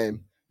All-Star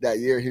game that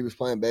year. He was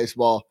playing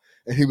baseball,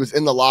 and he was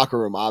in the locker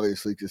room,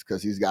 obviously, just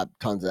because he's got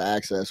tons of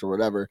access or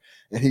whatever.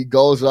 And he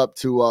goes up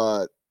to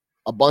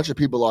a bunch of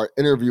people are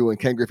interviewing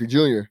Ken Griffey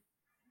Jr.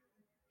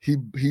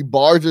 He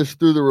barges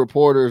through the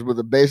reporters with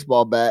a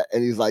baseball bat,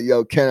 and he's like,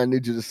 "Yo, Ken, I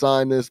need you to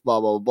sign this."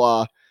 Blah blah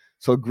blah.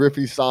 So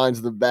Griffey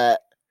signs the bat,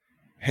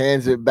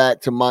 hands it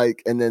back to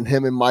Mike, and then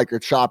him and Mike are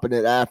chopping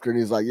it after, and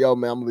he's like, "Yo,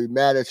 man, I'm gonna be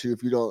mad at you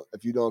if you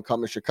don't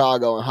come to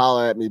Chicago and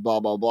holler at me." Blah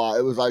blah blah.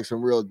 It was like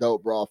some real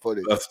dope raw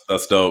footage.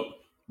 That's dope.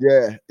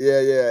 Yeah,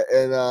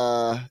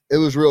 and it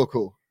was real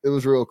cool. It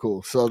was real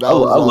cool. So I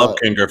love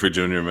Ken Griffey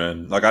Jr.,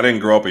 man. Like, I didn't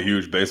grow up a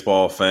huge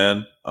baseball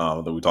fan.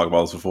 That we talked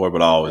about this before,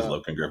 but I always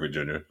loved Ken Griffey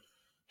Jr.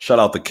 Shout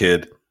out the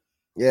kid.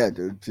 Yeah,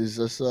 dude. He's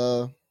just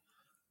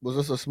was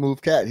just a smooth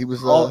cat. He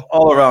was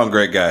all around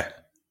great guy.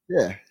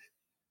 Yeah.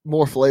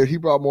 More flavor. He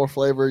brought more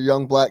flavor.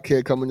 Young black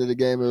kid coming to the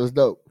game. It was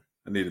dope.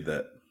 I needed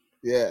that.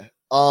 Yeah.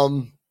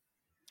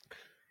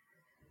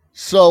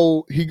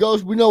 So he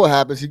goes. We know what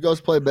happens. He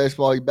goes play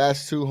baseball. He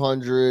bats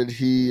 200.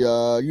 He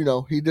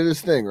he did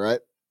his thing, right?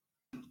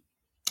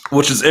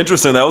 Which is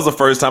interesting. That was the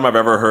first time I've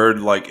ever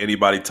heard like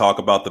anybody talk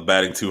about the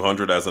batting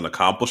 200 as an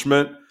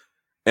accomplishment.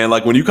 And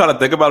like when you kind of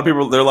think about it,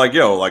 people, they're like,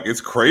 "Yo, like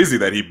it's crazy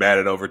that he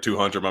batted over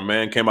 200." My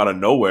man came out of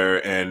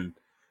nowhere and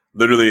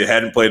literally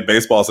hadn't played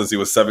baseball since he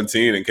was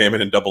 17 and came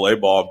in AA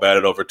ball and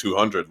batted over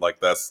 200. Like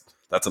that's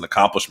an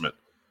accomplishment.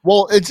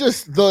 Well, it's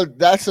just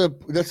that's a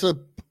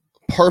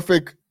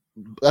perfect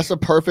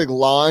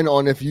line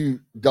on if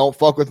you don't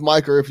fuck with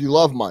Mike or if you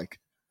love Mike.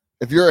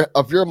 If you're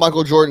a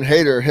Michael Jordan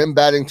hater, him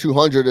batting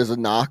 200 is a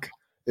knock.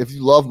 If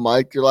you love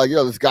Mike, you're like,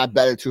 "Yo, this guy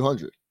batted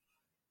 200."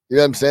 You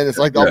know what I'm saying? It's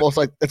like almost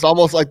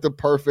like the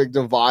perfect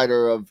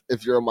divider of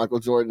if you're a Michael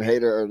Jordan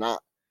hater or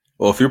not.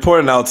 Well, if you're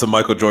pointing out to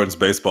Michael Jordan's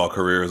baseball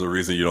career as a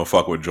reason you don't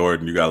fuck with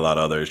Jordan, you got a lot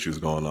of other issues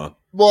going on.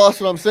 Well,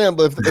 that's what I'm saying.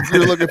 But if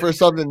you're looking for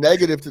something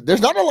negative,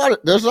 there's not a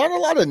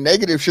lot of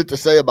negative shit to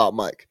say about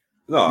Mike.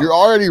 No, you're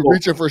already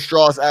reaching for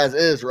straws as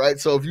is, right?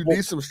 So if you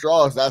need some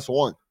straws, that's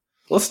one.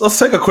 Let's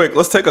take a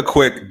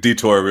quick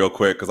detour real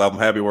quick because I'm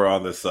happy we're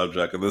on this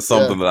subject, and this is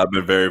something that I've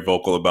been very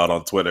vocal about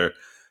on Twitter.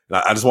 And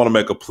I just want to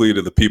make a plea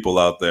to the people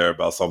out there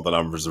about something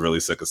I'm just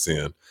really sick of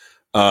seeing.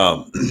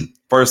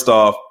 First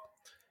off,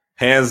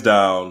 hands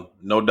down,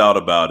 no doubt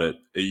about it.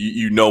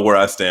 You know where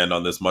I stand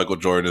on this. Michael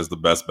Jordan is the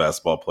best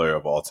basketball player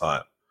of all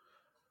time.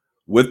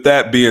 With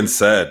that being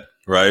said,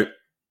 right?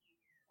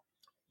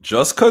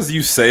 Just because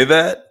you say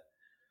that,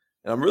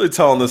 and I'm really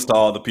telling this to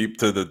all the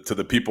people, to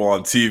the people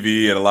on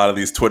TV and a lot of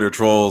these Twitter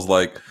trolls,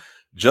 like,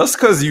 just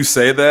because you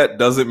say that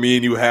doesn't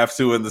mean you have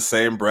to, in the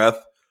same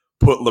breath,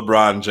 put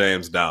LeBron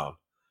James down.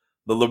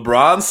 The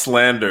LeBron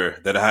slander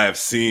that I have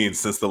seen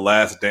since The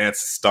Last Dance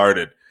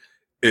started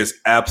is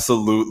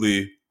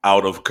absolutely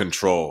out of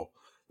control.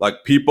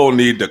 Like, people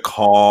need to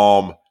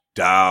calm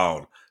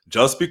down.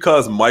 Just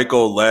because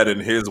Michael led in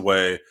his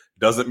way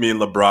doesn't mean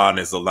LeBron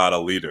is not a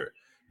leader.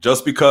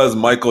 Just because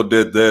Michael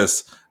did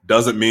this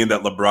doesn't mean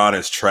that LeBron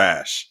is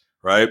trash,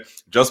 right?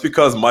 Just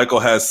because Michael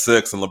has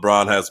 6 and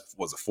LeBron has,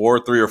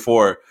 3 or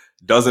 4,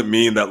 doesn't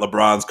mean that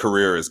LeBron's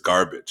career is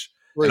garbage.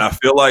 Right. And I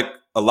feel like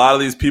a lot of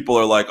these people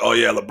are like, "Oh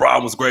yeah,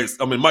 LeBron was great.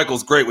 I mean,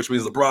 Michael's great, which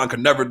means LeBron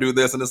could never do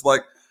this." And it's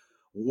like,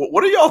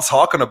 what are y'all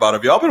talking about?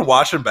 Have y'all been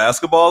watching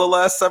basketball the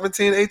last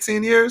 17,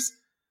 18 years?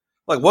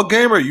 Like, what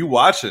game are you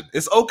watching?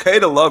 It's okay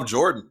to love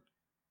Jordan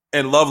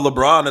and love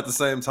LeBron at the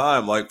same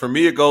time. Like, for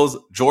me, it goes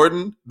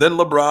Jordan, then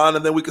LeBron,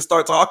 and then we can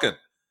start talking.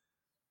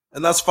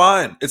 And that's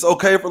fine. It's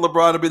okay for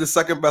LeBron to be the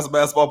second best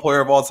basketball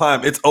player of all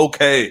time. It's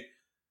okay.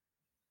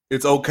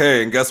 It's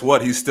okay. And guess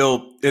what? He's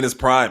still in his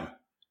prime.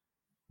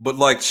 But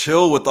like,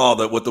 chill with all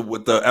that. With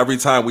the every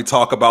time we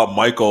talk about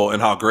Michael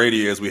and how great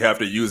he is, we have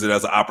to use it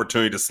as an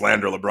opportunity to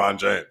slander LeBron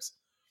James.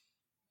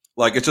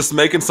 Like, it's just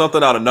making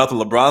something out of nothing.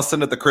 LeBron's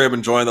sitting at the crib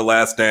enjoying The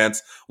Last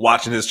Dance,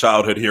 watching his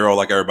childhood hero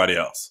like everybody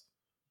else.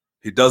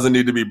 He doesn't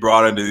need to be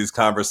brought into these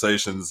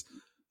conversations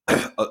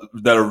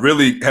that are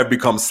really have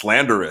become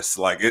slanderous.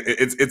 Like,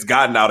 it's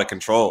gotten out of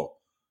control.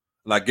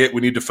 And I get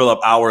we need to fill up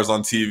hours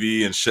on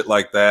TV and shit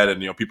like that,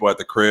 and people at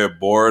the crib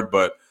bored.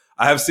 But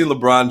I have seen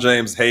LeBron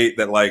James hate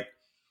that like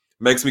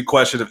makes me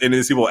question if any of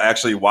these people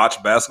actually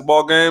watch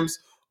basketball games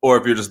or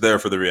if you're just there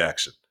for the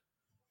reaction.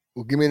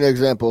 Well, give me an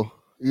example.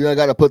 You ain't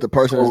got to put the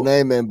person's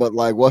name in, but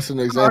like, what's an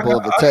example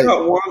of the tape?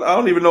 I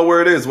don't even know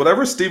where it is.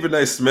 Whatever Stephen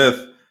A.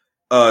 Smith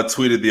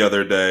tweeted the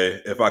other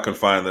day, if I can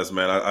find this,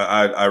 man,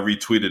 I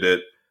retweeted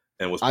it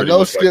and was. I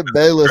know Skip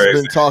Bayless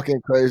been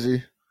talking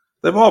crazy.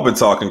 They've all been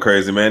talking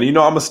crazy, man.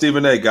 I'm a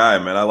Stephen A. guy,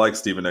 man. I like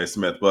Stephen A.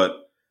 Smith,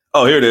 but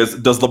here it is.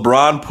 Does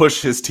LeBron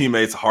push his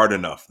teammates hard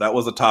enough? That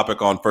was a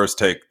topic on First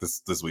Take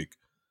this week.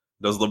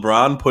 Does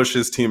LeBron push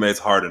his teammates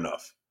hard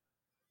enough?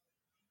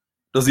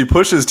 Does he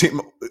push his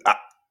team?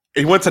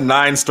 He went to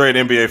 9 straight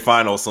NBA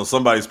finals, so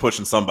somebody's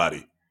pushing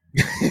somebody.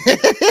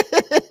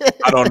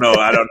 I don't know.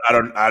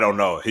 I don't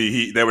know.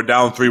 They were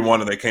down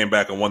 3-1 and they came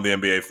back and won the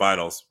NBA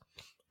finals.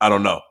 I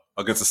don't know.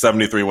 Against a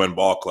 73-win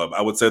ball club.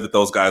 I would say that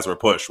those guys were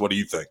pushed. What do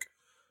you think?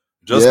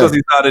 Just because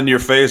he's not in your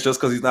face, just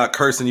because he's not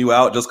cursing you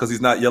out, just because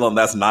he's not yelling,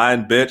 "That's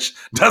 9, bitch,"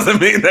 doesn't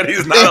mean that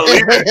he's not a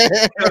leader.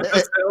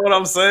 You know what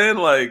I'm saying?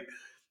 Like,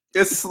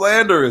 it's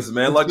slanderous,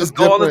 man. Like, just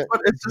go on the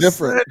It's just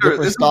different.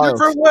 It's a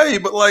different way.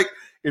 But like,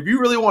 if you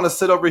really want to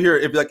sit over here,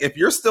 if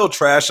you're still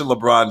trashing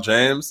LeBron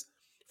James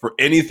for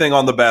anything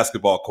on the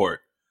basketball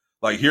court,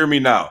 like, hear me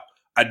now.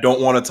 I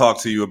don't want to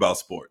talk to you about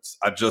sports.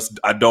 I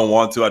don't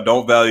want to. I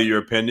don't value your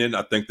opinion.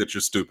 I think that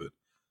you're stupid.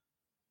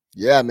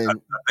 Yeah, I mean, I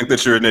think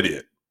that you're an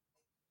idiot.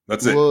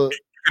 That's it. You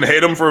can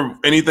hate him for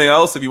anything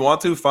else if you want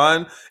to.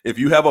 Fine. If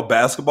you have a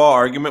basketball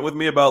argument with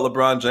me about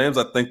LeBron James,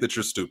 I think that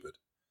you're stupid.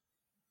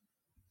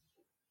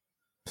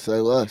 Say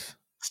less.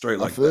 Straight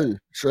like that.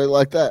 Straight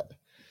like that.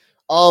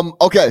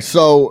 Okay,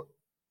 so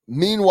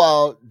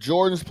meanwhile,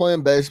 Jordan's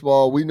playing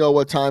baseball. We know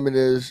what time it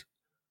is.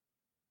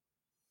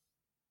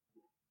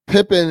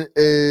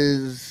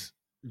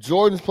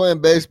 Jordan's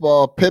playing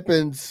baseball.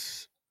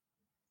 Pippen's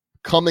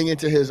coming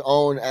into his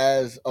own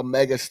as a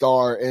mega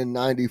star in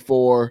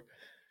 94.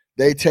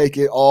 They take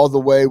it all the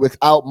way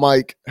without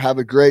Mike, have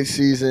a great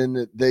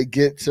season. They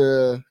get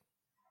to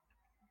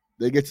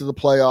the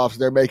playoffs.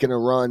 They're making a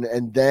run,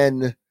 and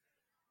then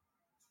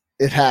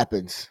it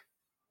happens.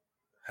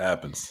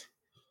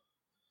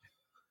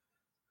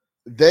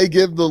 They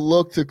give the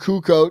look to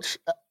Kukoc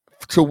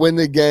to win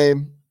the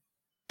game.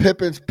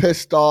 Pippen's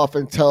pissed off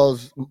and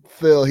tells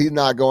Phil he's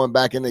not going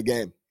back in the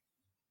game.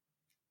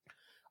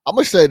 I'm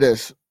going to say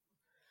this.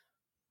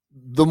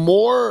 The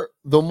more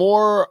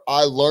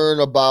I learn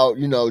about,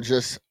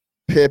 just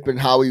Pip and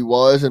how he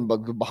was and the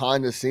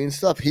behind the scenes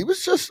stuff, he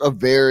was just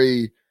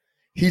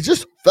he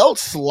just felt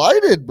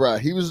slighted, bro.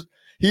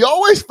 He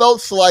always felt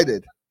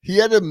slighted. He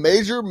had a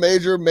major,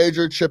 major,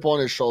 major chip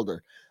on his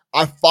shoulder.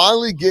 I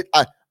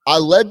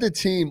led the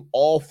team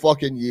all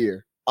fucking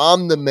year.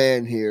 I'm the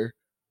man here.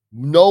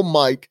 No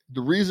Mike.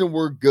 The reason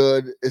we're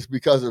good is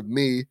because of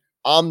me.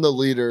 I'm the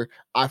leader.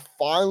 I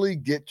finally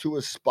get to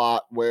a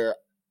spot where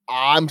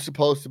I'm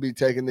supposed to be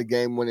taking the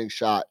game-winning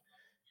shot,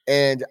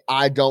 and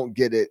I don't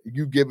get it.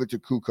 You give it to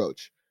Kukoc.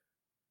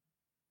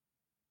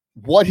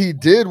 What he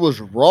did was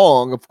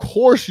wrong. Of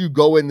course, you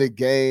go in the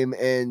game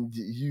and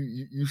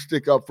you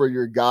stick up for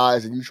your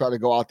guys and you try to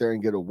go out there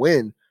and get a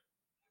win.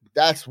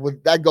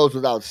 That goes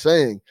without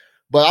saying.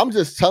 But I'm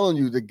just telling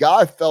you, the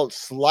guy felt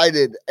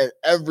slighted at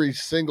every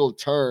single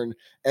turn,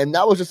 and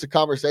that was just a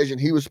conversation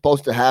he was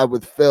supposed to have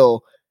with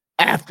Phil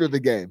after the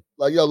game.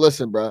 Like, yo,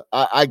 listen, bro,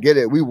 I get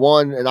it. We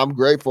won, and I'm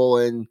grateful,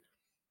 and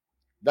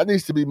that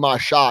needs to be my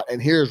shot,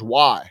 and here's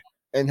why.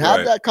 And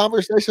have that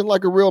conversation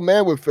like a real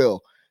man with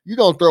Phil. You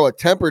don't throw a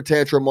temper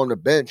tantrum on the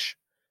bench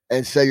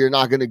and say you're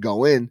not going to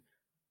go in.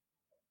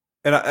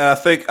 And I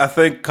think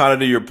kind of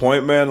to your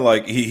point, man,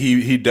 like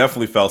he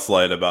definitely felt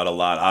slighted about a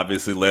lot.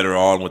 Obviously, later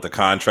on with the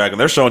contract, and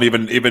they're showing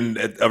even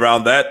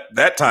around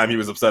that time he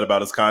was upset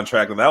about his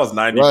contract, and that was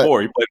 94.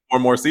 Right. He played 4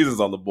 more seasons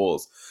on the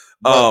Bulls.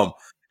 Right.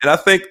 And I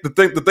think the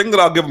thing that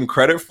I'll give him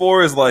credit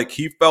for is like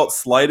he felt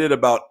slighted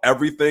about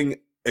everything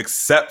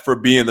except for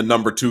being the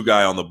number 2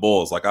 guy on the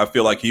Bulls. Like, I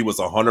feel like he was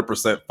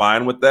 100%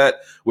 fine with that,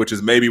 which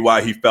is maybe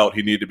why he felt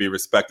he needed to be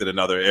respected in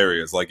other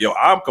areas. Like, yo,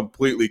 I'm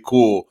completely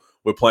cool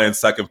with playing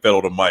second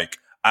fiddle to Mike.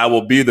 I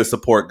will be the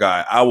support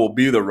guy. I will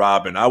be the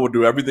Robin. I will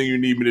do everything you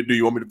need me to do.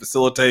 You want me to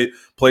facilitate,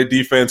 play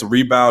defense,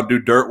 rebound, do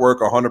dirt work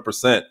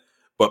 100%.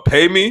 But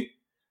pay me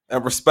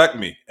and respect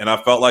me. And I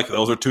felt like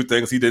those are 2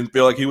 things he didn't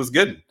feel like he was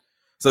getting.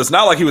 So it's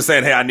not like he was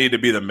saying, hey, I need to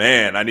be the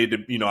man. I need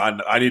to,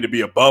 I need to be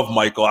above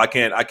Michael. I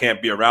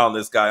can't be around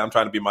this guy. I'm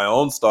trying to be my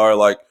own star.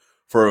 Like,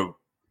 for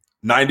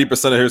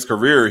 90% of his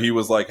career, he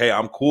was like, hey,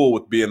 I'm cool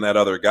with being that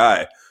other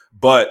guy.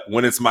 But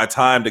when it's my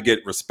time to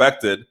get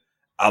respected,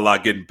 a la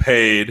getting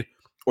paid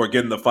or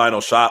getting the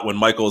final shot when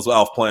Michael's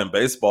off playing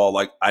baseball,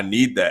 like I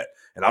need that.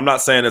 And I'm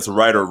not saying it's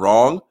right or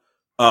wrong,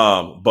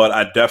 but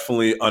I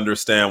definitely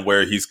understand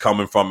where he's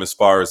coming from as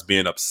far as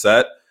being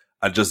upset.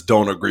 I just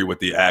don't agree with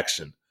the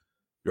action,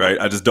 right?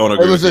 I just don't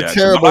agree with the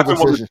action. It was a terrible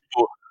decision.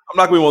 I'm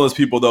not going to be one of those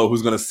people, though,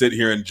 who's going to sit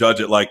here and judge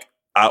it like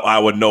I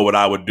would know what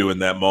I would do in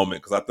that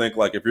moment. Because I think,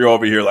 like, if you're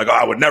over here like, oh,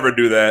 I would never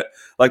do that,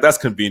 like, that's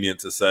convenient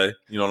to say.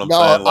 You know what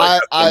I'm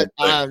saying?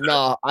 Like,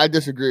 no, I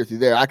disagree with you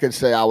there. I can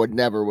say I would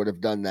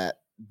have done that.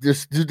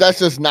 That's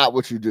just not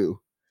what you do.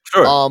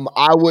 Sure.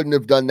 I wouldn't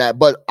have done that.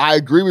 But I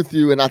agree with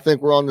you, and I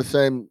think we're on the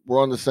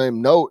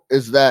same note,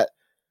 is that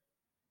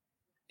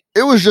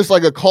it was just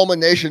like a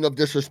culmination of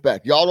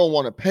disrespect. Y'all don't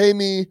want to pay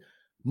me.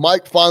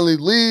 Mike finally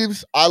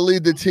leaves. I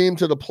lead the team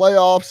to the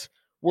playoffs.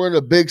 We're in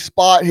a big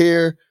spot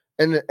here.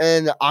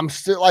 And I'm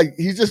still like,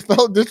 he just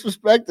felt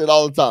disrespected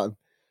all the time.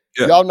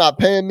 Yeah. Y'all not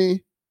paying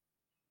me.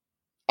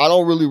 I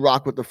don't really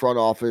rock with the front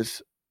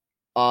office.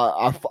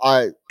 And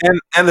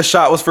the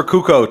shot was for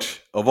Kukoc,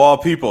 of all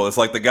people. It's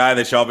like the guy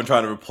that y'all been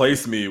trying to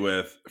replace me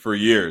with for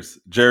years.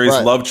 Jerry's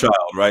love child,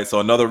 right? So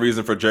another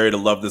reason for Jerry to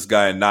love this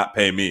guy and not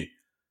pay me.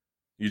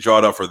 You draw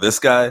it up for this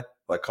guy?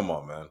 Like, come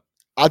on, man.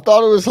 I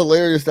thought it was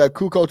hilarious that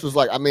Kukoc was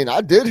like, I mean,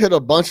 I did hit a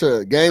bunch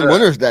of game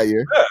winners that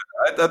year. Yeah.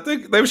 I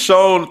think they've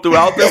shown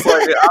throughout this,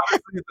 like,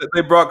 obviously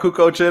they brought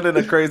Kukoc in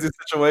a crazy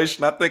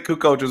situation. I think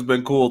Kukoc has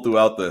been cool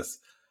throughout this.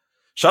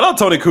 Shout out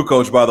Tony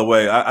Kukoc, by the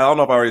way. I don't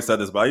know if I already said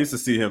this, but I used to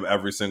see him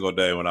every single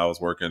day when I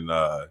was working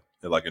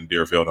in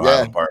Deerfield and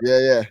Highland Park.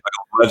 Yeah.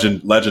 Like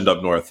a legend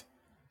up north.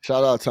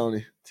 Shout out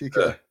Tony.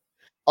 TK.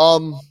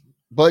 Yeah.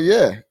 But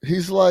yeah,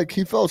 he's like,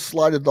 he felt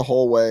slighted the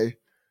whole way.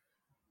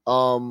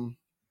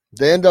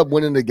 They end up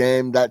winning the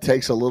game. That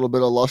takes a little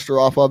bit of luster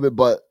off of it,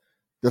 but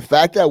the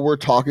fact that we're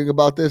talking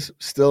about this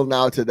still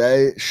now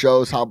today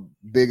shows how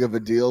big of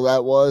a deal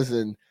that was.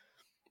 And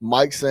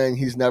Mike saying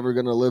he's never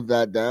going to live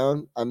that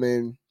down. I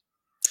mean,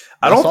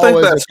 I don't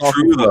think that's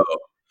true, though.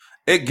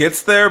 It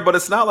gets there, but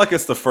it's not like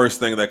it's the first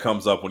thing that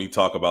comes up when you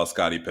talk about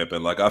Scottie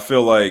Pippen. Like, I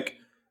feel like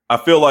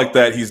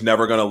that he's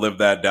never going to live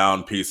that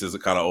down piece is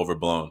kind of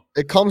overblown.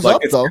 It comes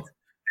up, though.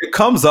 It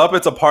comes up.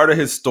 It's a part of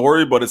his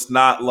story, but it's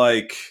not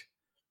like,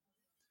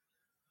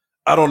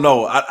 I don't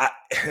know.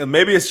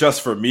 Maybe it's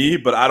just for me,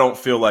 but I don't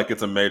feel like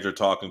it's a major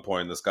talking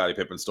point in the Scottie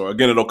Pippen story.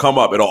 Again, it'll come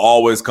up. It'll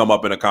always come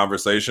up in a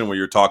conversation where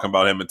you're talking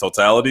about him in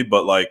totality.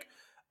 But like,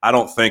 I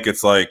don't think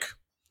it's like,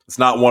 it's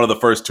not one of the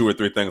first 2 or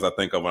 3 things I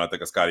think of when I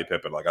think of Scottie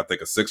Pippen. Like, I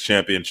think of 6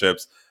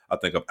 championships. I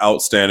think of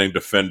outstanding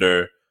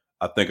defender.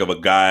 I think of a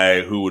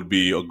guy who would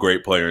be a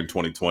great player in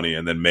 2020.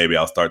 And then maybe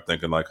I'll start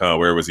thinking like,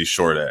 where was he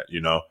short at?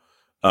 You know?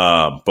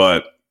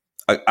 But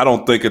I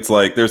don't think it's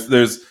like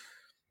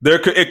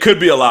it could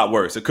be a lot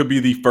worse. It could be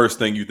the first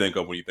thing you think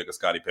of when you think of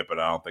Scottie Pippen.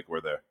 I don't think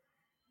we're there.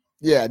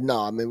 Yeah, no,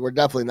 I mean, we're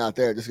definitely not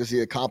there just because he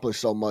accomplished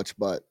so much,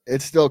 but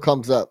it still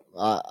comes up.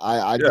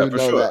 I do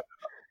know that.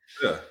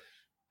 Yeah.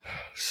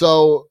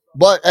 So,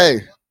 but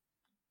hey,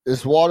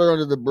 it's water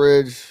under the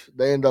bridge.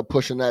 They end up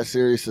pushing that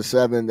series to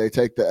 7. They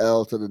take the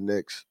L to the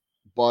Knicks.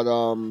 But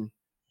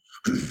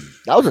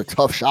that was a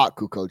tough shot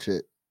Kukoc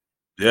hit.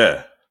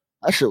 Yeah.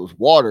 That shit was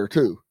water,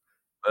 too.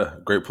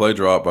 Great play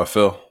drop by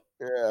Phil.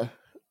 Yeah.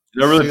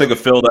 You don't really think of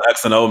Phil the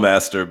X and O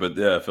master, but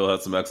yeah, Phil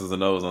had some X's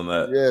and O's on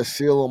that. Yeah,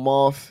 seal them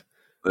off.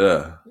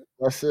 Yeah.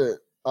 That's it.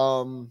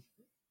 But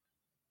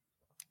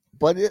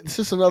it's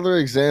just another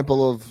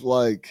example of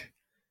like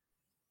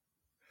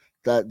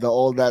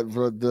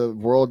the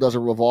world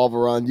doesn't revolve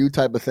around you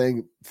type of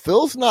thing.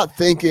 Phil's not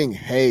thinking,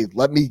 hey,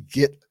 let me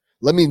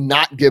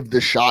not give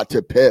the shot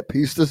to Pip.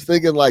 He's just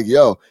thinking like,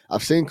 yo,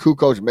 I've seen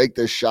Kukoc make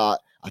this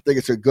shot. I think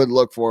it's a good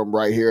look for him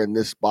right here in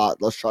this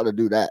spot. Let's try to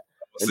do that.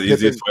 It's the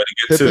easiest way to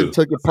get Pippen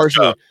took it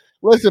personally.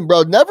 Listen,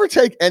 bro, never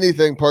take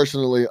anything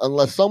personally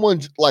unless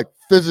someone like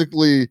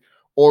physically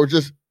or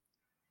just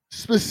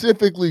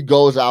specifically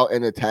goes out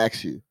and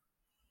attacks you.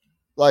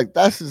 Like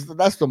that's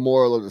the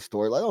moral of the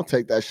story. Like, don't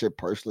take that shit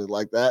personally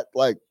like that.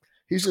 Like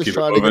he's just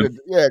trying to get it.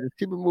 Yeah, just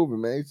keep it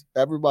moving, man.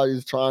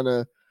 Everybody's trying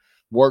to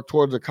work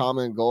towards a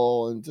common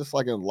goal, and just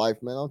like in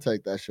life, man, don't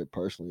take that shit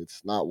personally.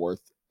 It's not worth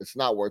it.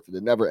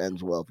 It never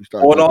ends well if you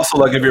start. Well, and also,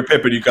 like, if you're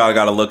Pippen, you kind of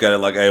got to look at it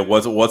like, hey,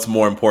 what's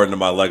more important to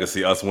my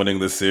legacy, us winning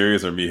this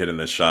series or me hitting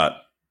this shot?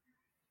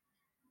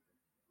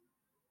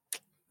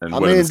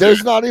 I mean,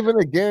 there's not even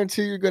a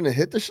guarantee you're going to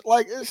hit the shot.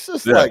 Like, it's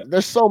just like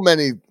there's so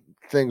many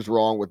things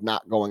wrong with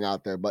not going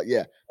out there. But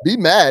yeah, be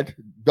mad.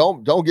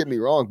 Don't get me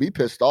wrong. Be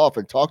pissed off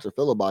and talk to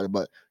Phil about it.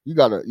 But you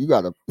gotta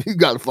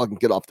fucking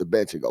get off the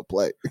bench and go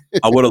play.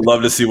 I would have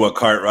loved to see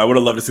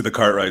the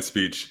Cartwright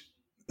speech.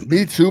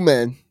 Me too,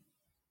 man.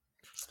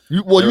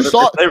 You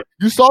saw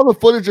the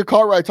footage of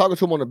Cartwright talking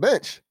to him on the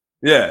bench.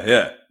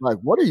 Yeah. Like,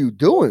 what are you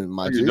doing,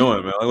 my dude? What are you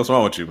doing, man? Like, what's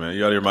wrong with you, man?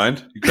 You out of your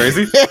mind? You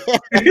crazy?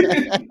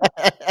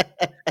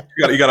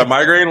 you got a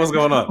migraine? What's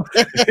going on?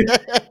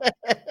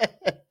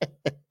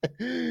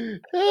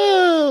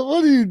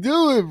 What are you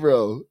doing,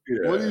 bro?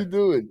 Yeah. What are you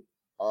doing?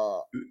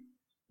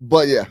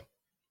 But yeah,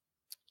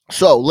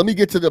 So let me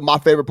get to my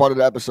favorite part of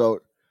the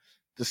episode,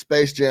 the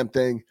Space Jam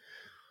thing.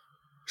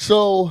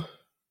 So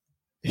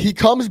he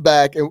comes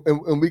back,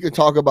 and we can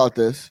talk about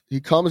this. He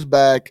comes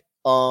back.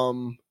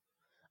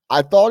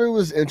 I thought it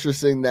was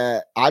interesting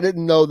that I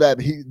didn't know that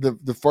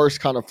the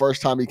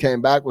first time he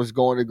came back was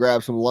going to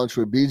grab some lunch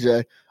with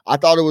BJ. I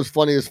thought it was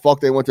funny as fuck.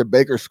 They went to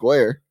Baker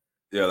Square.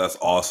 Yeah, that's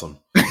awesome.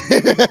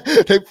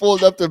 They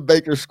pulled up to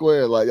Baker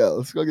Square like, yo,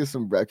 let's go get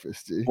some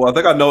breakfast, G. Well, I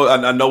think I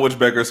know which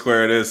Baker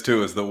Square it is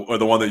too. Is the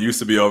one that used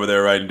to be over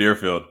there right in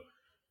Deerfield.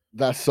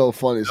 That's so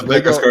funny. So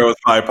Baker Square was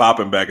probably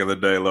popping back in the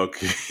day, low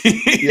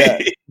key. Yeah,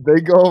 they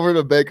go over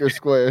to Baker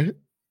Square,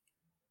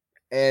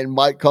 and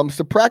Mike comes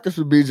to practice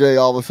with BJ.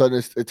 All of a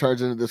sudden, it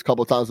turns into this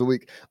couple times a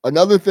week.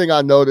 Another thing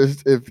I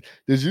noticed,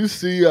 did you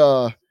see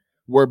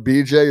where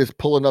BJ is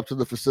pulling up to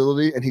the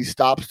facility and he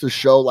stops to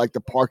show like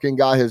the parking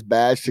guy his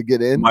badge to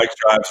get in? Mike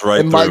drives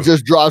right and through. Mike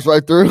just drives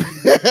right through.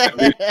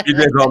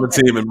 BJ's on the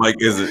team and Mike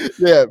isn't.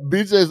 Yeah,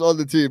 BJ's on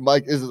the team.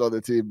 Mike isn't on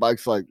the team.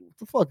 Mike's like, what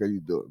the fuck are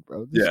you doing,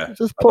 bro?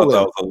 Just pull in.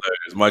 That was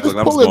hilarious. Mike's just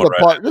like, I'm just going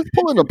right. Just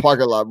pull in the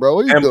parking lot, bro.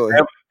 What are you doing?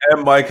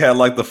 And Mike had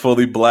like the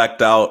fully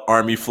blacked out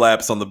army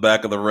flaps on the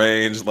back of the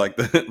range, like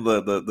the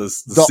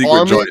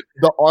secret joint.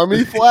 The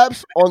army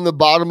flaps on the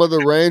bottom of the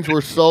range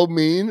were so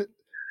mean.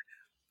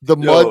 The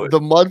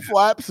mud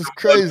flaps is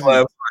crazy.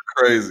 Mud flaps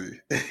are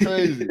crazy.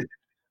 Crazy.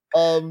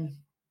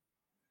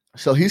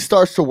 So he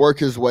starts to work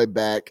his way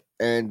back,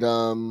 and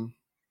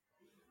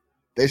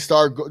they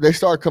start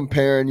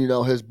comparing. You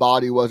know, his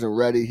body wasn't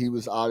ready. He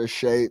was out of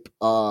shape.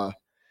 How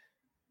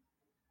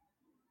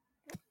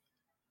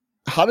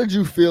did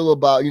you feel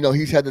about,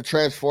 he's had to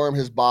transform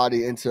his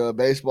body into a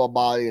baseball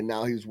body, and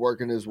now he's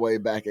working his way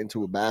back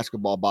into a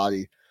basketball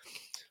body?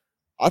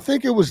 I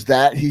think it was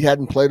that he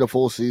hadn't played a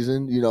full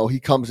season. He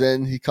comes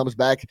in, he comes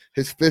back.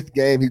 His fifth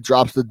game, he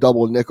drops the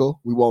double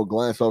nickel. We won't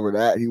glance over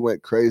that. He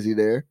went crazy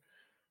there.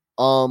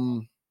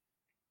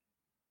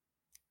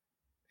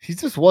 He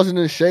just wasn't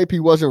in shape. He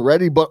wasn't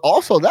ready. But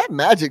also, that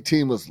Magic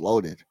team was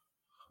loaded.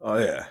 Oh,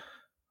 yeah.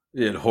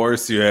 You had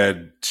Horst, you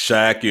had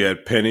Shaq, you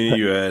had Penny,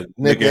 you had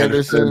Nick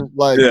Anderson.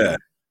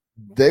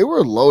 They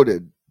were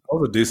loaded. That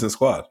was a decent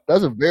squad. That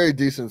was a very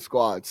decent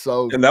squad.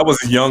 And that was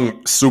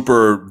young,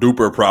 super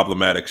duper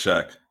problematic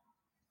Shaq.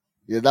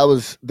 Yeah, that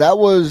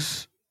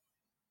was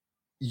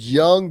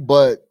young,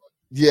 but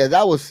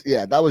that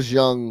was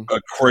young.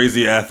 A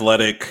crazy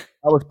athletic.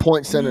 That was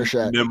point center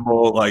Shaq.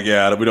 Nimble,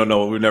 we don't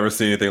know. We've never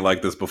seen anything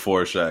like this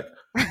before, Shaq.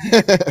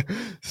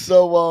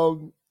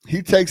 So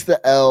he takes the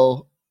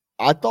L.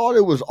 I thought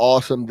it was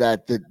awesome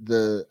that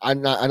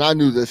I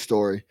knew this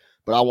story,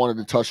 but I wanted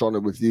to touch on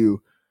it with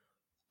you.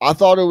 I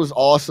thought it was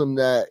awesome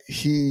that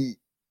he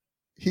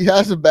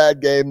has a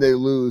bad game, they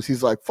lose.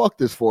 He's like, fuck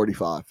this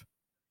 45.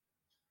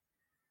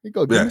 He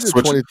go, give me the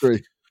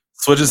 23.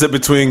 Switches it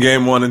between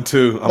game 1 and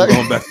 2. I'm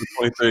going back to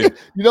 23.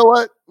 You know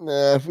what?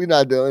 Nah, if we're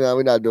not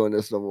doing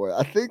this no more.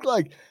 I think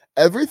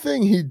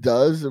everything he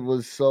does, it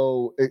was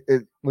so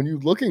when you're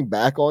looking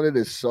back on it,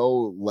 is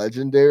so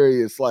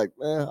legendary. It's like,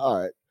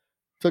 all right.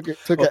 Took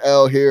an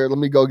L here. Let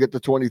me go get the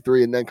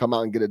 23 and then come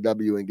out and get a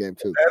W in game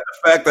 2. And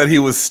the fact that he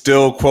was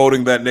still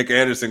quoting that Nick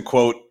Anderson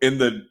quote in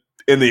the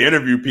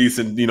interview piece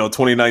in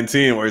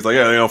 2019, where he's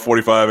like,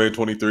 45 and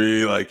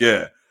 23,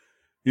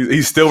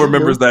 he still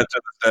remembers that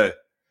to this day.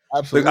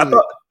 Absolutely. I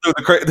thought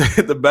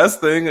the best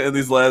thing in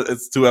these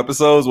last 2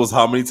 episodes was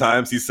how many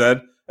times he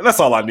said, and that's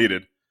all I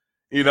needed.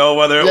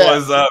 Whether it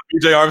was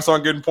BJ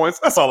Armstrong getting points,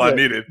 that's all I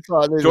needed.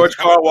 George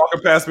Karl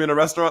walking past me in a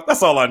restaurant,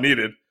 that's all I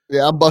needed.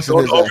 Yeah, I'm busting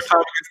his ass.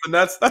 Overtime against the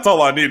Nets, that's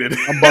all I needed.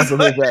 I'm busting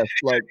his ass.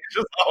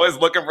 Just always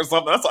looking for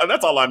something.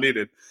 That's all I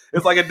needed.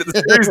 It's like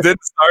the series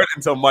didn't start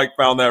until Mike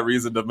found that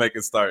reason to make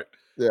it start.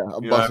 Yeah,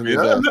 I'm busting his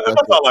ass.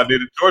 That's all I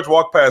needed. George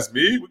walked past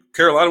me.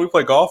 Carolina, we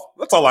play golf.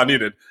 That's all I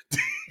needed.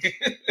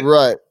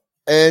 Right.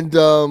 And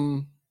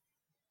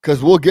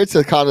because we'll get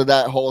to kind of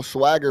that whole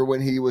swagger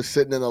when he was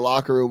sitting in the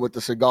locker room with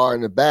the cigar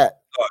and the bat.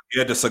 He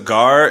had the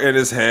cigar in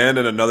his hand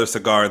and another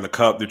cigar in the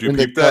cup. Did you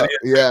peep that?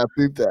 Yeah, I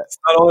peeped that.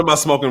 Not only am I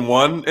smoking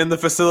one in the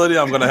facility,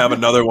 I'm going to have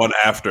another one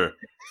after.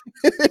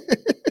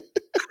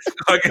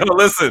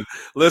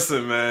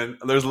 Listen, man.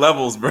 There's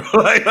levels, bro.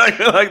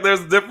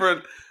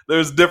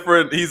 There's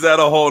different. He's at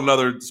a whole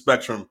nother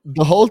spectrum.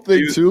 The whole thing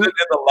he was too. In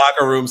the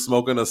locker room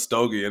smoking a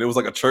stogie, and it was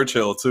like a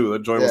Churchill too.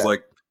 That joint was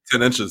like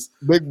 10 inches.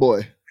 Big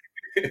boy.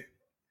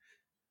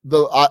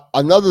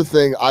 Another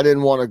thing I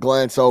didn't want to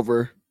glance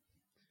over.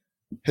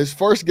 His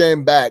first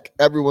game back,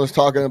 everyone's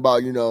talking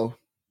about,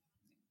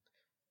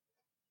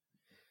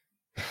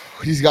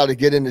 he's got to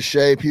get into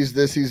shape. He's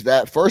this, he's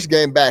that. First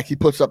game back, he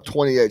puts up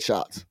 28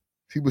 shots.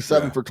 He was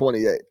 7 for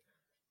 28.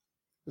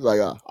 He's like,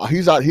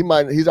 he's out. He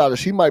might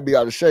be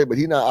out of shape, but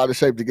he's not out of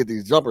shape to get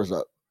these jumpers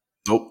up.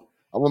 Nope.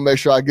 I'm gonna make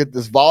sure I get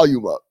this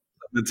volume up.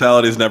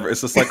 Mentality is never. It's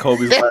just like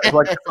Kobe's. It's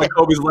like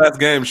Kobe's last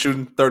game,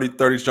 shooting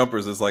 30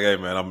 jumpers. It's like, hey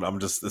man, I'm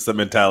just. It's a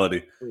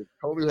mentality. Dude,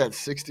 Kobe had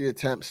 60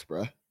 attempts,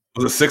 bro.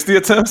 Was it 60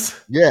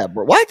 attempts? Yeah,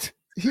 bro. What?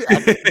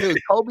 Dude,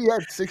 Kobe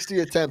had 60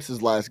 attempts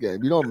his last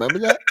game. You don't remember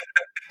that?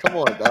 Come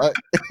on, dog.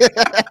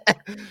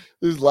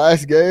 His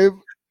last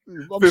game,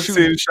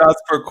 15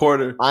 shots per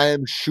quarter. I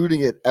am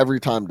shooting it every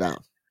time down.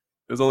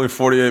 There's only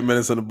 48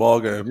 minutes in the ball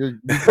game. You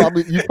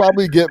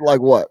probably get like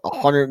what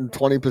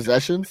 120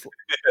 possessions.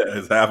 Yeah,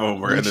 it's half of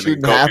them were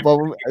shooting half of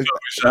them.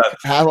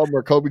 Half of them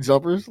are Kobe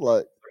jumpers.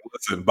 Like,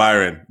 listen,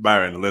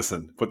 Byron,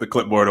 listen. Put the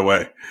clipboard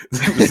away.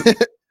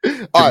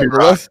 All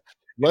right,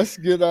 let's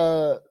get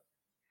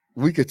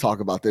we could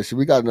talk about this.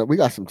 We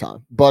got some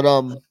time, but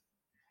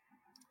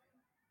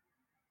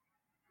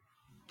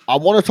I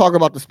want to talk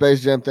about the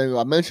Space Jam thing.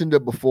 I mentioned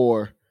it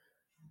before.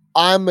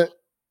 I know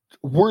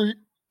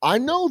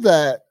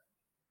that.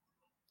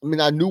 I mean,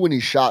 I knew when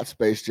he shot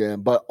Space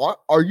Jam, but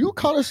are you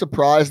kind of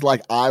surprised,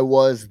 like I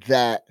was,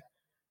 that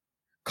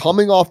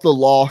coming off the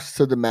loss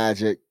to the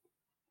Magic,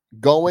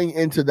 going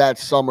into that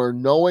summer,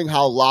 knowing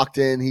how locked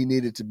in he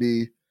needed to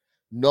be,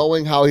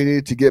 knowing how he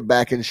needed to get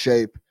back in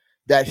shape,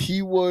 that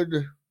he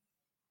would.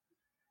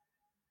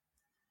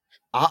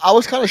 I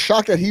was kind of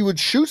shocked that he would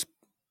shoot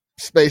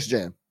Space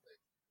Jam.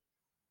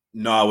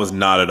 No, I was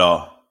not at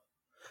all.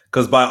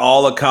 Because by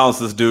all accounts,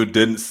 this dude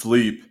didn't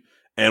sleep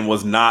and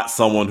was not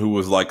someone who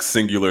was like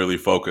singularly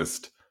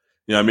focused.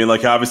 You know what I mean?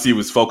 Like obviously he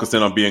was focused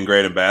in on being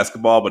great in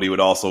basketball, but he would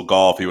also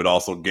golf. He would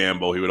also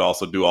gamble. He would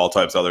also do all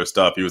types of other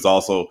stuff. He was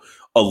also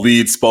a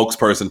lead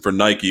spokesperson for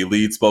Nike,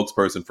 lead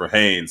spokesperson for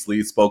Hanes,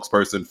 lead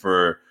spokesperson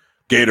for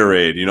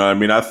Gatorade. You know what I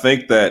mean? I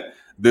think that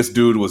this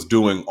dude was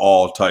doing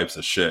all types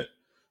of shit.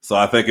 So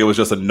I think it was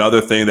just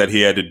another thing that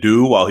he had to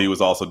do while he was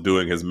also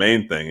doing his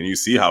main thing. And you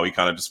see how he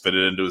kind of just fit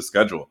it into his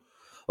schedule.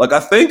 Like,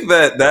 I think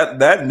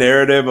that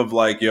narrative of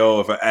like,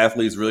 yo, if an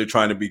athlete's really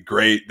trying to be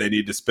great, they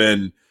need to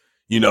spend,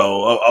 you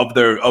know, of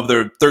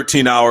their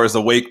 13 hours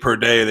awake per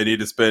day, they need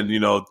to spend, you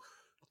know,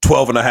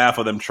 12 and a half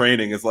of them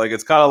training. It's like,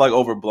 it's kind of like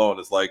overblown.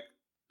 It's like,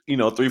 you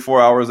know,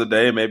 3-4 hours a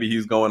day, maybe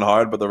he's going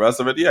hard, but the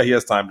rest of it, yeah, he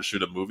has time to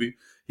shoot a movie.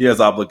 He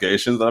has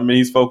obligations. I mean,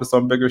 he's focused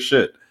on bigger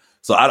shit.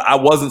 So I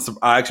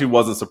actually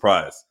wasn't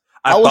surprised.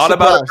 I thought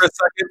about it for a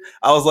second.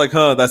 I was like,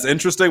 that's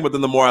interesting. But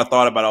then the more I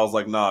thought about it, I was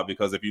like, nah,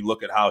 because if you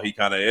look at how he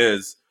kind of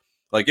is,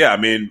 like, yeah, I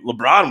mean,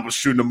 LeBron was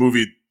shooting a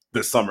movie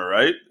this summer,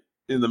 right?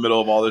 In the middle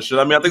of all this shit.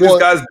 I mean, I think these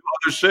guys do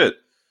other shit.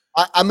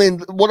 I mean,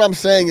 what I'm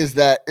saying is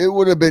that it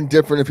would have been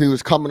different if he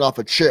was coming off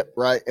a chip,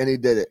 right? And he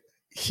did it.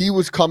 He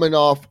was coming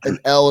off an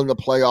L in the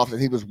playoffs, and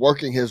he was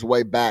working his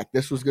way back.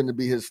 This was going to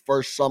be his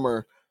first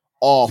summer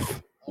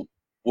off.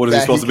 What is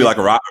he supposed to be like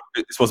a rock?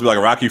 He's supposed to be like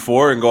a Rocky IV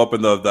and go up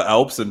in the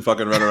Alps and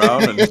fucking run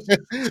around. And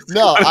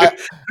no, I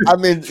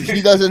mean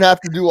he doesn't have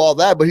to do all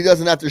that, but he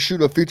doesn't have to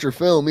shoot a feature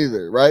film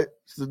either, right?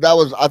 So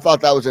I thought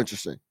that was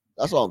interesting.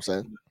 That's all I'm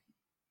saying.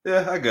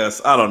 Yeah, I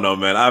guess I don't know,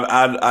 man.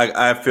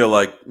 I feel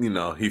like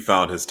he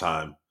found his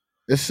time.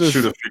 Shoot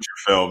a feature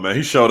film, man.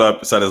 He showed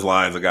up, said his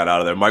lines, and got out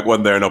of there. Mike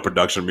wasn't there, no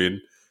production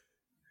meeting.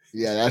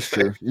 Yeah, that's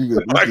true. You can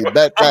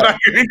bet that.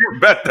 You can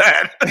bet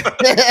that.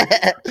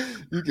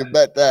 You can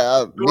bet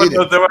that.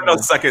 There was no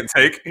second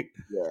take. Yeah,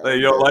 like,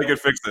 you don't like it,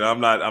 fix it.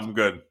 I'm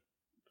good.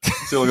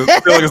 Ceiling is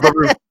the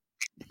roof.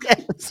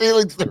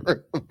 Ceiling's the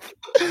roof.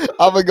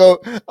 I'm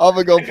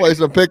gonna go play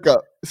some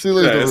pickup.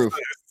 Ceiling's the roof.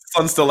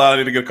 Sun's still out.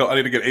 I need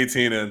to get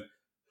 18 in.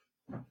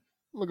 I'm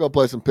gonna go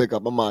play some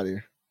pickup. I'm out of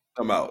here.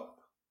 I'm out.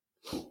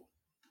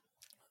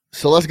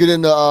 So let's get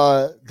into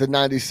the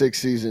 96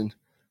 season.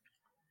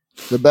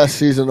 The best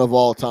season of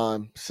all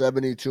time,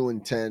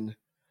 72-10.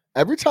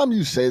 Every time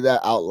you say that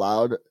out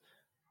loud,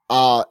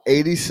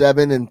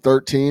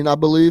 87-13, I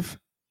believe.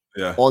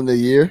 Yeah. On the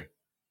year.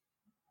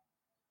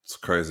 It's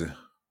crazy.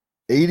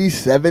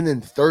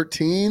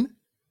 87-13?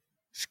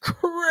 It's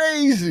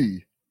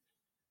crazy.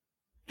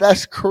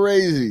 That's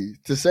crazy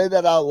to say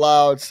that out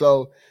loud.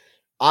 So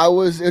I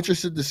was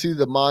interested to see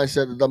the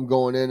mindset of them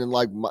going in and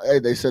like, hey,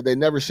 they said they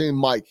never seen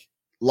Mike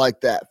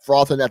like that,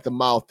 frothing at the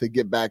mouth to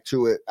get back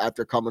to it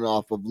after coming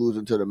off of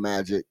losing to the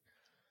Magic.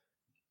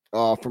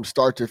 From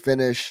start to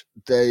finish,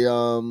 they,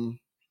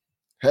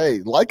 hey,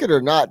 like it or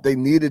not, they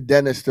needed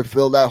Dennis to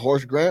fill that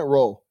Horace Grant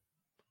role.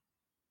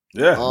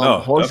 Yeah,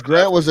 Horace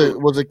Grant was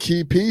a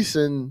key piece,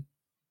 and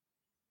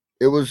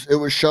it was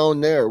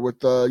shown there with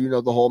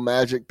the whole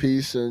Magic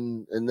piece,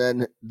 and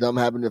then them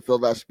having to fill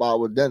that spot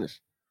with Dennis.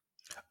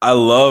 I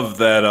love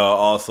that.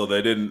 Also,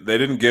 they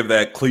didn't give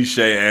that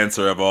cliche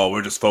answer of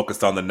we're just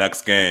focused on the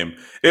next game.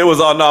 It was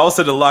no. I was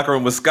in the locker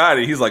room with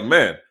Scotty. He's like,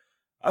 man,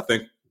 I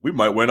think we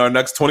might win our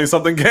next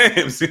 20-something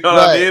games. You know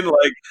what I mean?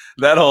 Like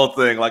that whole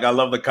thing. Like I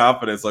love the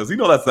confidence. Like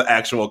that's the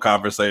actual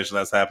conversation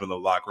that's happened in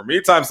the locker room.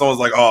 Anytime someone's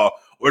like, oh,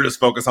 we're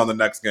just focused on the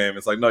next game.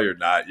 It's like, no, you're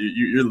not.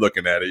 You're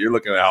looking at it. You're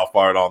looking at how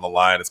far down the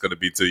line it's going to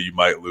be till you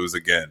might lose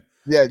again.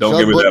 Yeah, don't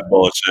give me that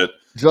bullshit.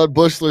 Judd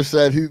Bushler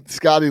said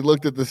Scotty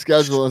looked at the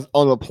schedule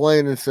on the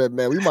plane and said,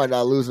 man, we might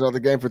not lose another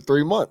game for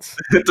 3 months.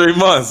 3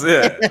 months,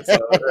 yeah. So,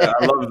 yeah.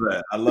 I love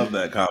that. I love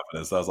that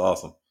confidence. That's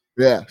awesome.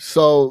 Yeah.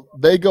 So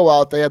they go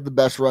out, they have the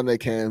best run they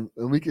can,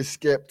 and we can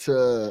skip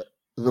to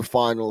the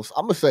finals.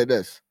 I'm going to say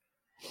this.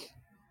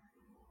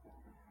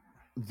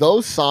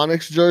 Those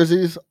Sonics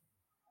jerseys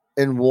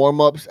in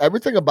warm-ups,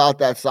 everything about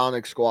that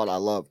Sonics squad I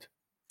loved.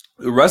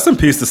 Rest in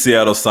peace to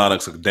Seattle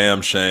Sonics. A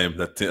damn shame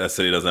that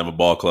city doesn't have a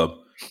ball club.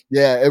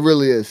 Yeah, it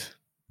really is.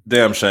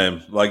 Damn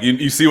shame. Like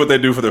you see what they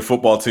do for their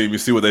football team. You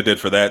see what they did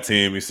for that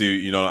team. You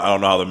see, I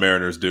don't know how the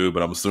Mariners do,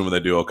 but I'm assuming they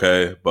do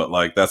okay. But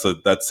like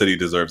that city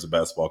deserves a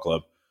basketball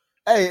club.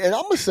 Hey, and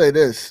I'm gonna say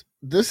this.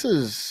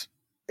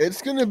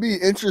 It's gonna be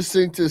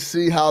interesting to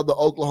see how the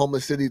Oklahoma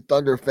City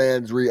Thunder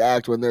fans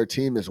react when their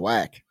team is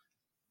whack.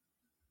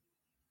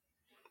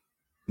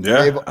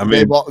 Yeah,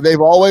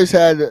 they've always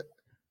had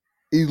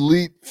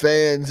elite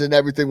fans and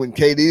everything when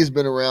KD's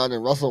been around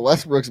and Russell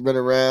Westbrook's been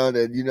around,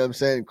 and you know what I'm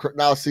saying,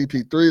 now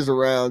CP3 is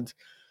around.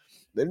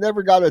 They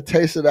never got a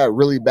taste of that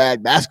really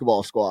bad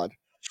basketball squad.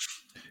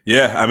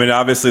 Yeah, I mean,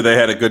 obviously they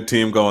had a good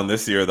team going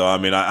this year, though. I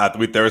mean,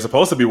 they were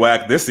supposed to be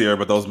whack this year,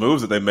 but those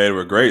moves that they made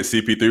were great.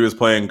 CP3 was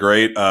playing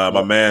great.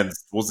 My man,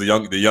 what's the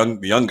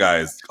young guy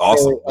is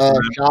awesome.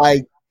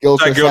 Shai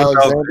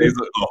Gilgeous-Alexander. He's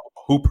a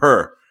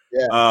hooper.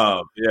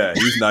 Yeah,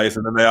 he's nice.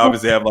 And then they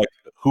obviously have like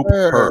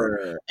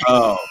hooper.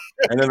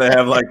 And then they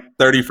have like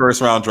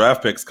 31st round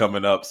draft picks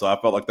coming up. So I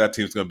felt like that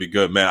team's going to be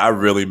good. Man, I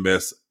really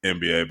miss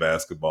NBA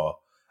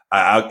basketball.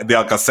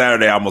 Like a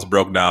Saturday, I almost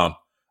broke down.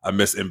 I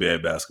miss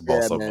NBA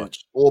basketball so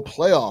much. Well,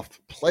 playoff.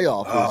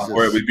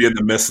 We'd be in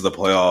the midst of the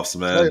playoffs,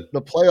 man.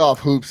 The playoff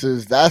hoops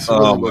that's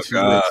oh my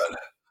god.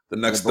 The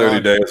next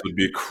 30 days would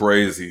be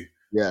crazy.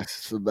 Yes,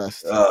 it's the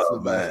best.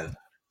 Man,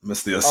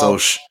 miss the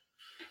Assoc.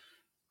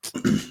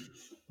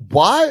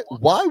 Why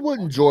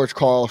wouldn't George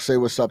Karl say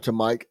what's up to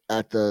Mike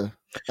at the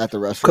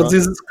restaurant? Because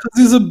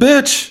he's a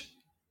bitch.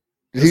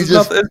 It's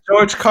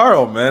George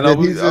Karl, man.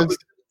 We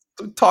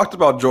talked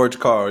about George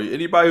Karl.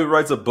 Anybody who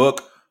writes a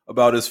book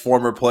about his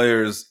former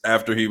players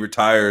after he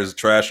retires,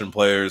 trashing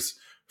players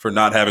for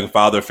not having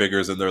father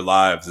figures in their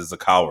lives, is a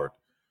coward.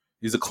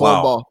 He's a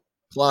clown.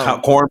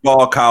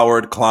 Cornball,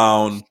 coward,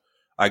 clown.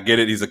 I get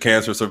it. He's a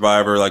cancer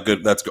survivor. Like,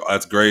 good.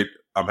 That's great.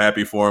 I'm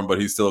happy for him, but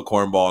he's still a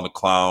cornball and a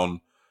clown.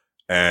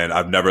 And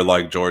I've never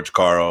liked George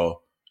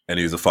Karl, and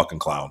he's a fucking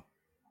clown.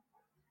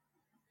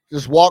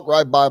 Just walk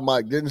right by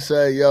Mike. Didn't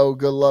say, yo,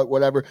 good luck,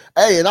 whatever.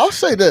 Hey, and I'll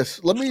say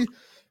this. Let me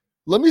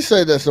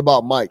say this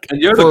about Mike. And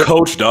you're the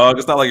coach, dog.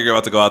 It's not like you're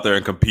about to go out there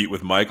and compete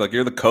with Mike. Like,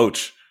 you're the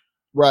coach.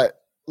 Right.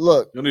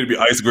 Look. You don't need to be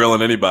ice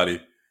grilling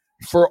anybody.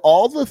 For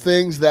all the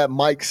things that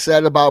Mike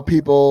said about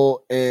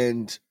people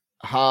and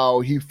how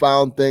he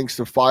found things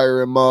to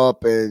fire him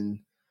up and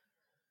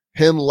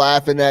him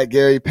laughing at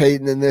Gary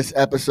Payton in this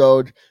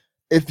episode,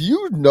 if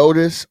you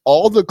notice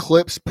all the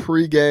clips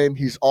pregame,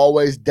 he's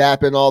always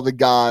dapping all the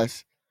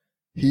guys.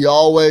 He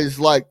always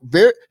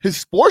his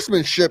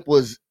sportsmanship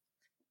was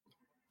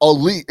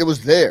elite. It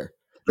was there.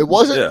 It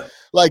wasn't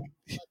like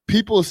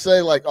people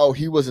say like, oh,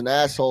 he was an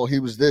asshole. He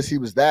was this, he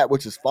was that,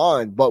 which is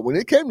fine. But when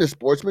it came to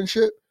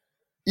sportsmanship,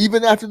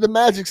 even after the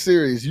Magic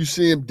series, you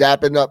see him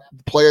dapping up.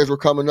 Players were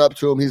coming up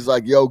to him. He's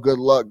like, yo, good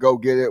luck. Go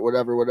get it.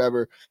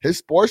 Whatever. His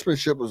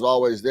sportsmanship was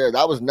always there.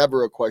 That was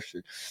never a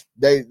question.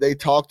 They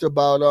talked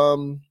about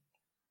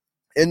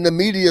in the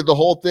media, the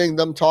whole thing,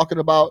 them talking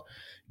about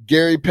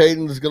Gary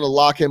Payton is going to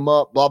lock him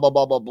up, blah, blah,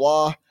 blah, blah,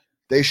 blah.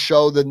 They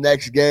show the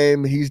next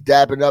game. He's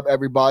dapping up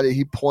everybody.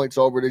 He points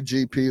over to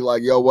GP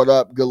like, yo, what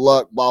up? Good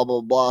luck, blah,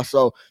 blah, blah.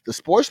 So the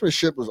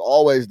sportsmanship was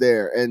always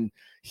there. And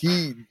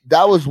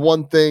that was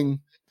one thing.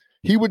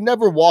 He would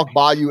never walk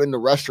by you in the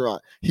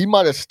restaurant. He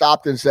might have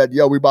stopped and said,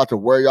 yo, we about to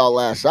wear y'all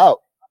ass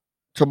out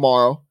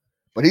tomorrow.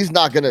 But he's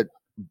not gonna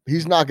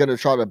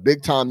try to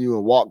big time you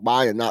and walk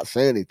by and not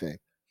say anything.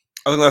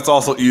 I think that's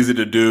also easy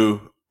to do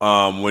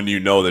when you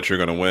know that you're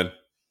gonna win.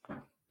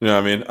 You know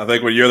what I mean? I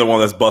think when you're the one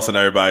that's busting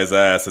everybody's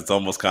ass, it's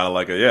almost kind of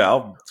like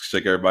I'll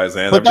shake everybody's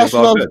hand. But that's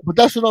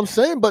what I'm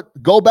saying. But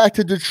go back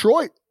to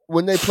Detroit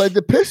when they played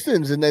the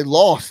Pistons and they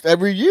lost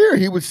every year.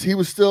 He was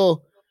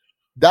still.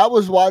 That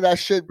was why that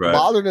shit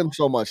bothered him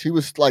so much. He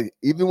was like,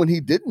 even when he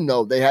didn't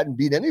know they hadn't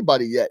beat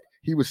anybody yet,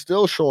 he was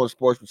still showing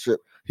sportsmanship.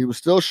 He was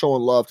still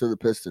showing love to the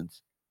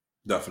Pistons.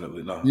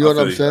 Definitely. No. You know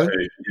what I'm saying?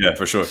 Yeah,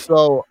 for sure.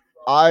 So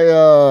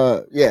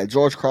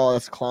George Karl,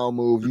 that's a clown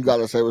move. You got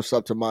to say what's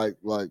up to Mike.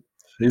 Like,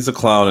 he's a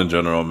clown in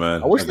general,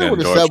 man. I wish they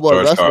would have said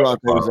what restaurant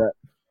he was at.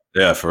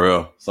 Yeah, for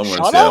real. Somewhere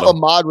Shout out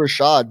Ahmad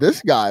Rashad.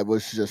 This guy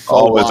was just so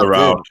always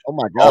around. In. Oh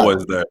my god,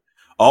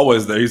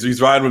 always there.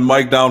 He's riding with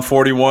Mike down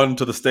 41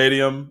 to the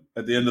stadium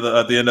at the end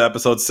of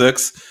episode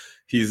 6.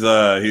 He's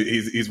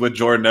with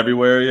Jordan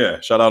everywhere. Yeah,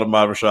 shout out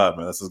Ahmad Rashad,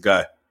 man. That's his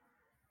guy.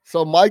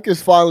 So Mike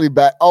is finally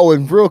back. Oh,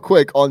 and real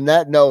quick on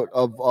that note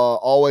of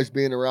always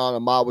being around,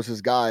 Ahmad was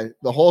his guy.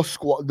 The whole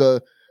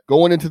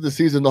going into the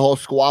season, the whole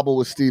squabble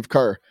with Steve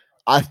Kerr.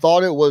 I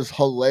thought it was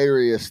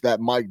hilarious that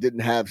Mike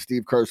didn't have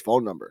Steve Kerr's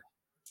phone number.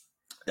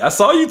 I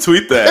saw you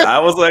tweet that. I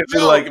was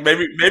actually like,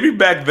 maybe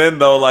back then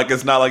though, like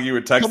it's not like you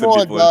were texting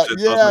people and shit.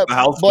 So like the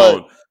house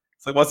phone.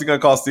 It's like, what's he gonna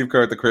call Steve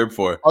Kerr at the crib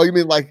for? Oh, you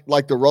mean like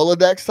the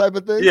Rolodex type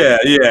of thing? Yeah.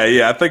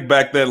 I think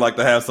back then, like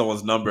to have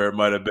someone's number, it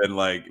might have been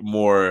like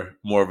more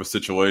of a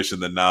situation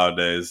than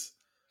nowadays.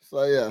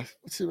 So yeah,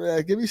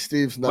 man, give me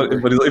Steve's number.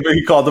 But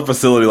he called the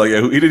facility like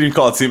he didn't even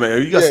call a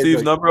teammate. You got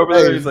Steve's number over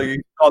there? He's like, he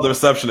called the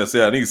receptionist.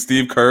 Yeah, I need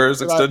Steve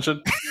Kerr's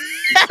extension.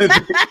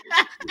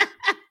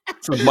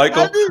 This is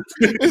Michael.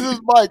 This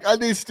is Mike. I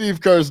need Steve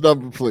Kerr's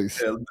number, please.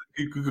 Yeah,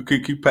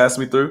 can you pass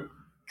me through?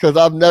 because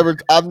I've never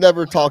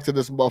talked to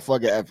this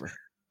motherfucker ever.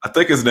 I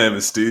think his name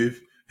is Steve.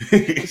 I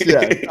think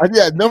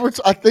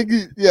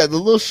the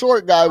little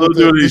short guy with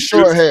Little dude, the he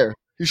short shoots- hair.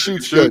 He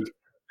shoots good.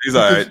 He's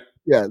all right.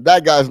 Yeah,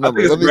 that guy's I number.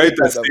 think Let it's me great get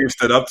that that number. Steve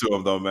stood up to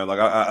him, though, man. Like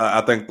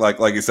I think,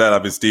 like you said,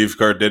 I mean, Steve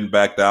Kerr didn't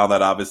back down.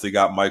 That obviously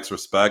got Mike's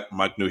respect.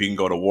 Mike knew he can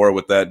go to war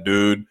with that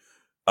dude.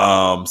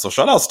 So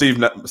shout out Steve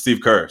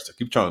Kerr. I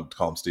keep trying to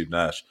call him Steve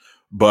Nash,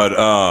 but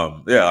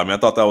yeah, I mean, I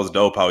thought that was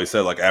dope how he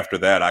said, like, after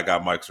that, I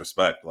got Mike's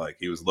respect. Like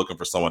he was looking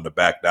for someone to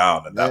back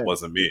down, and that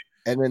wasn't me.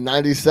 And in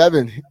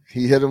 '97,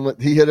 he hit him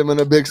in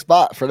a big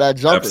spot for that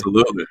jumper.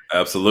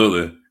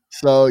 Absolutely.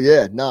 So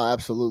yeah, no,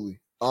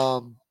 absolutely.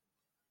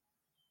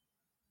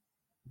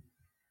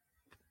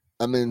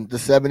 I mean, the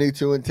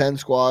 72-10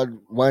 squad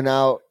went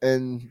out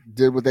and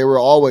did what they were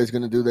always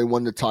going to do. They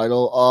won the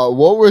title.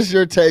 What was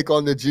your take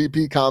on the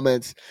GP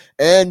comments?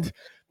 And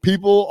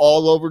people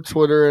all over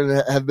Twitter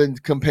and have been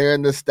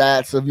comparing the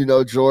stats of,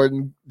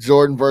 Jordan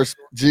versus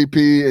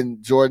GP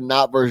and Jordan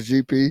not versus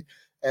GP.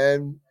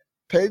 And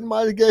Payton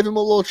might have gave him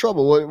a little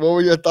trouble. What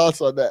were your thoughts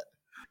on that?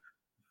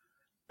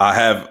 I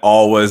have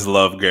always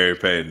loved Gary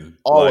Payton.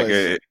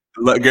 Always.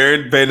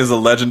 Gary Payton is a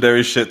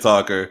legendary shit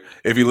talker.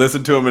 If you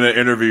listen to him in an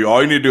interview,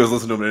 all you need to do is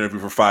listen to him in an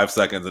interview for 5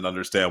 seconds and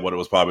understand what it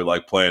was probably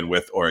like playing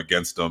with or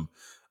against him.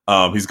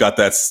 He's got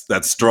that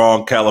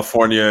strong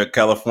California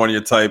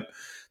type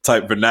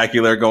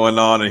vernacular going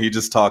on, and he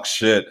just talks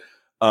shit.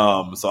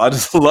 So I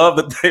just love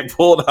that they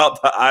pulled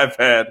out the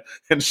iPad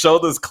and showed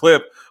this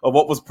clip of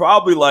what was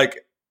probably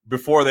like,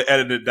 before they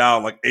edited it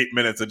down, like 8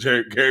 minutes of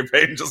Gary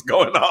Payton just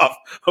going off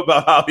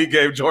about how he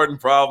gave Jordan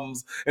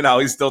problems and how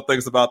he still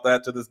thinks about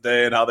that to this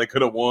day and how they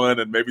could have won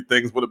and maybe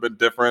things would have been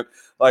different.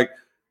 Like,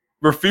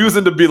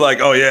 refusing to be like,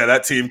 oh yeah,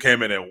 that team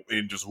came in and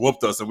just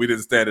whooped us and we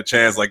didn't stand a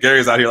chance. Like,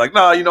 Gary's out here like,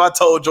 nah, I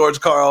told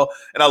George Karl.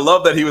 And I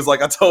love that he was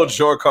like, I told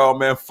George Karl,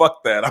 man,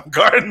 fuck that. I'm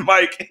guarding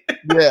Mike.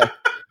 Yeah.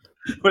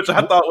 Which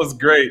I thought was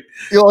great.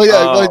 Oh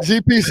yeah, like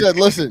GP said,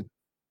 listen.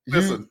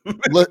 Listen.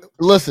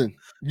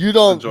 You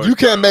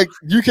can't make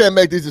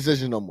these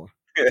decisions no more.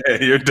 Yeah,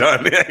 you're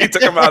done. He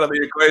took him out of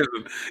the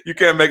equation. You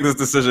can't make this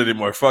decision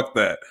anymore. Fuck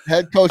that.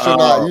 Head coach or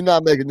not, you're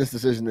not making this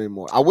decision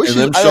anymore. I wish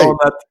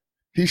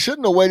he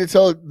shouldn't have waited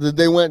till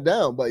they went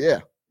down, but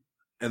yeah.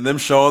 And them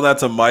showing that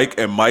to Mike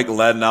and Mike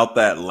letting out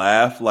that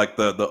laugh, like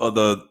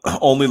the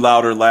only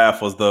louder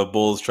laugh was the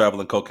Bulls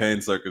traveling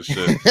cocaine circus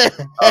shit.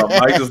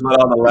 Mike just let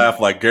out the laugh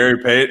like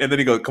Gary Payton, and then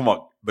he goes, "Come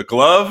on, the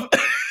glove."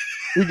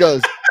 He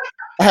goes,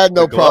 I had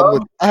no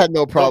problem with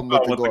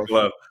the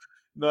glove.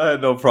 No, I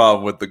had no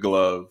problem with the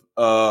glove.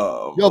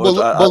 I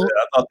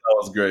thought that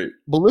was great.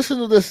 But listen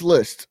to this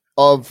list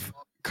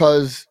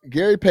because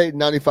Gary Payton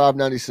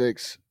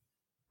 95-96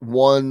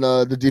 won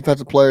the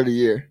Defensive Player of the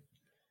Year,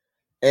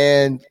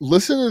 and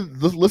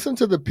listen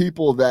to the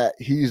people that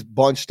he's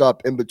bunched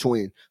up in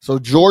between. So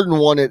Jordan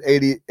won at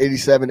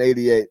 87,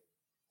 88.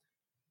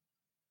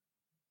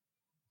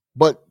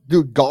 But,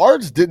 dude,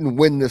 guards didn't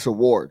win this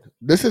award.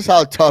 This is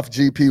how tough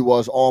GP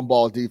was on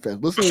ball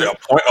defense. Listen, a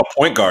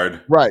point guard.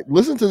 Right.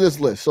 Listen to this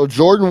list. So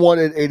Jordan won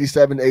at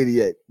 87,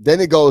 88. Then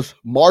it goes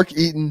Mark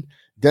Eaton,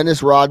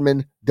 Dennis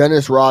Rodman,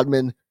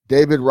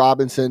 David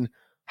Robinson,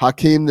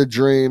 Hakeem the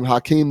Dream,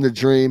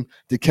 Dikembe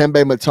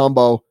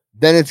Mutombo.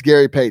 Then it's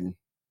Gary Payton.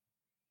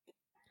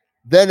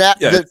 Then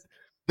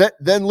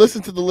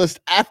listen to the list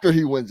after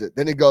he wins it.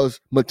 Then it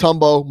goes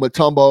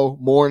Mutombo,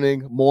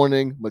 Mourning,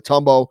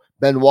 Mutombo,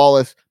 Ben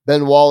Wallace,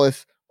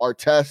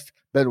 Artest,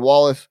 Ben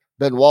Wallace,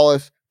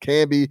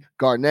 Camby,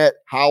 Garnett,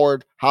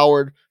 Howard.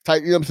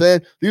 Type, you know what I'm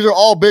saying? These are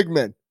all big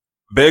men.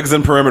 Bigs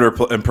and perimeter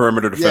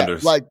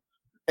defenders. Yeah,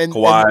 and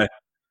Kawhi.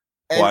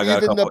 Kawhi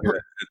got a couple.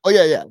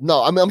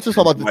 No, I mean, I'm just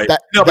talking about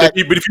that. No, but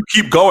if you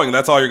keep going,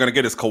 that's all you're going to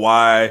get is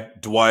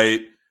Kawhi,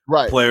 Dwight,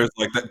 right? Players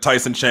like that,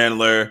 Tyson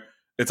Chandler.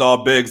 It's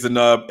all bigs and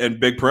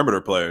big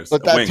perimeter players.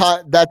 But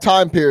that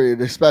time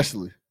period,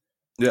 especially.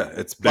 Yeah,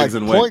 it's bigs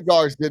and wings. Point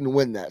guards didn't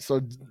win that.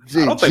 So,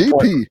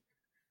 GP.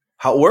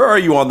 Where are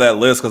you on that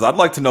list? Because I'd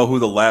like to know who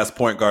the last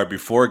point guard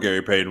before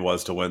Gary Payton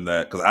was to win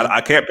that. Because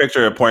I can't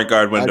picture a point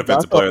guard win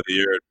Defensive Player of the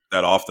Year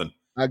that often.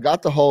 I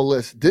got the whole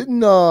list.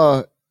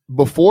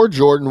 Before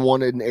Jordan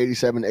won it in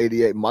 87,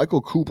 88,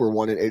 Michael Cooper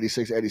won it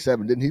 86,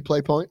 87. Didn't he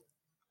play point?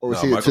 Or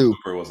was he a two? Michael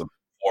Cooper was a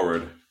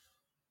forward.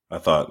 I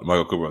thought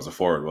Michael Cooper was a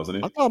forward, wasn't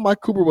he? I thought Mike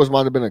Cooper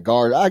might have been a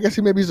guard. I guess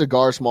he's a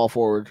guard, small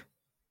forward.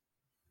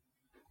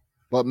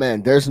 But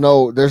man, there's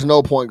no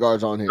point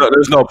guards on here. No,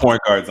 there's no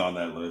point guards on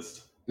that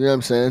list. You know what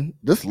I'm saying?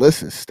 This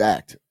list is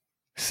stacked.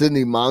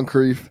 Sidney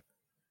Moncrief.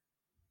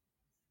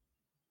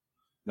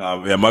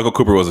 Yeah, Michael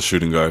Cooper was a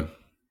shooting guard.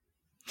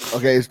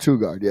 Okay, it's two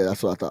guard. Yeah,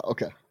 that's what I thought.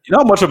 Okay. You know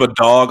how much of a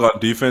dog on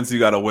defense you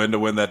got to win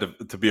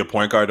that to be a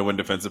point guard to win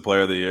Defensive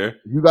Player of the Year?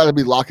 You got to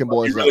be locking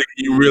boys up.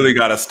 You really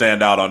got to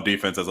stand out on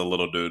defense as a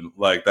little dude.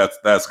 Like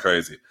that's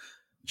crazy.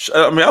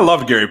 I mean, I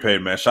loved Gary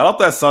Payton, man. Shout out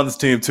that Suns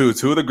team too.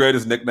 Two of the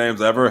greatest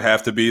nicknames ever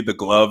have to be the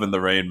Glove and the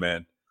Rain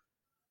Man.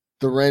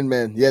 The Rain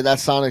Man, yeah, that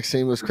Sonic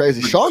scene was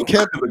crazy. Sean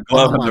Kemp, the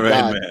Glove and the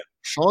Rain Man.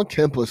 Sean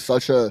Kemp was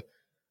such a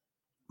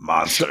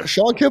monster.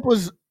 Sean Kemp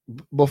was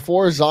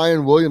before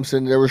Zion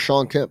Williamson, there was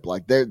Sean Kemp.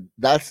 Like they're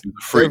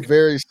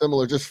very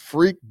similar. Just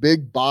freak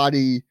big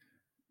body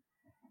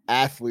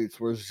athletes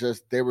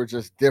they were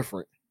just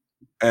different.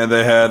 And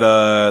they had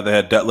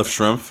Detlef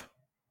Schrempf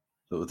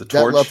with the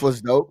torch. Detlef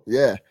was dope.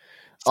 Yeah.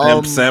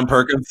 Sam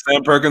Perkins.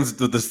 Sam Perkins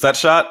did the set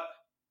shot.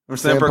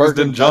 Sam Perkins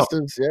didn't jump.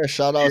 Yeah,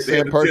 shout out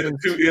Sam Perkins.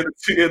 He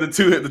had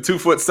the 2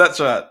 foot set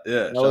shot.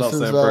 Yeah,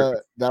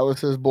 that was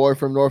his boy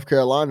from North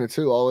Carolina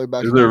too, all the way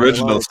back. He was the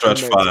original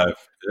stretch 5.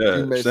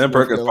 Yeah, Sam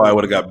Perkins probably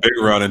would have got big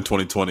run in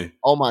 2020.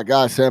 Oh my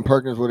God, Sam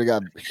Perkins would have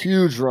got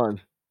huge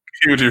run.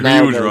 Huge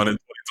run in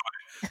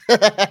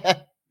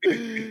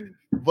 2020.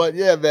 But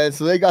yeah, man.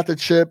 So they got the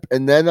chip,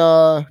 and then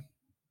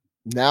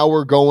now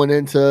we're going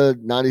into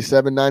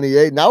 97,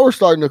 98. Now we're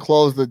starting to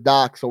close the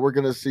dock. So we're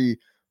gonna see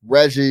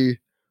Reggie.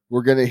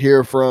 We're going to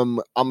hear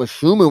from, I'm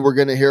assuming we're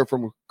going to hear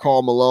from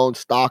Karl Malone,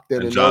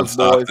 Stockton, and John those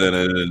Stockton,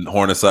 boys. and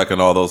Hornacek,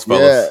 and all those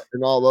fellas. Yeah,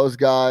 and all those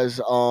guys.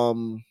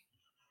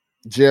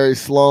 Jerry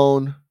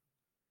Sloan.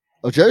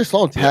 Oh, Jerry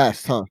Sloan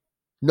passed, huh?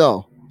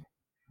 No.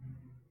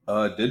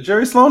 Did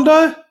Jerry Sloan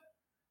die?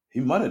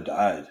 He might have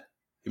died.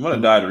 He might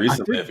have died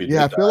recently.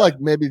 I feel like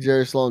maybe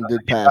Jerry Sloan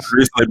did pass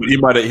recently,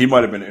 but he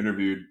might have been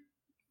interviewed.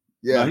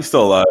 Yeah, no, he's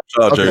still alive.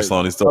 Shout out Jerry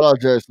Sloan. He's still. Shout out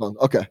Jerry Sloan.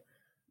 Okay,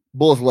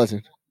 Bulls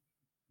legend.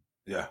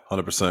 Yeah,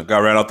 100%. Got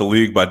ran out the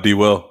league by D.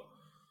 Will.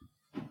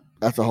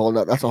 That's a whole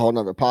nother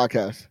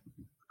podcast.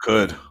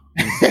 Could.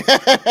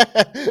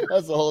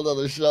 That's a whole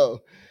nother show.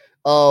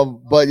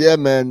 But yeah,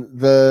 man,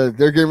 they're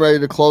getting ready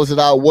to close it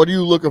out. What are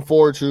you looking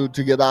forward to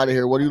get out of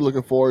here? What are you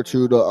looking forward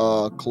to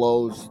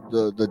close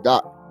the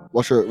dot?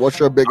 What's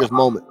your biggest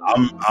moment?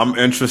 I'm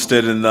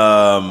interested in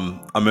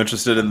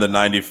the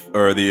 90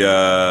 or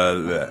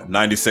the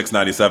 96,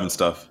 97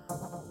 stuff.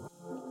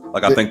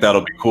 Like, I think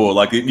that'll be cool.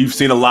 Like, you've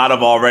seen a lot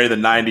of already the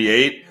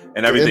 98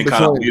 and everything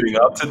kind of leading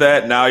up to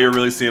that. Now you're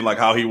really seeing like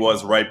how he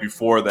was right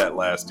before that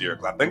last year.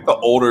 I think the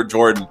older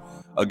Jordan,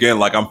 again,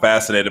 like I'm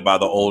fascinated by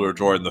the older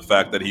Jordan, the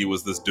fact that he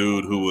was this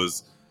dude who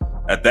was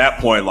at that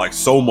point like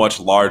so much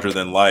larger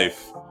than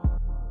life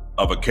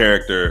of a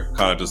character,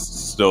 kind of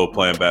just still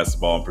playing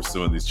basketball and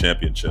pursuing these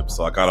championships.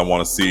 So I kind of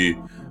want to see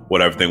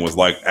what everything was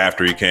like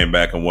after he came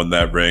back and won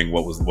that ring.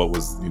 What was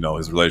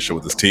his relationship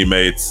with his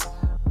teammates.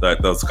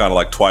 That was kind of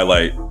like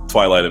twilight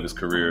of his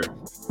career,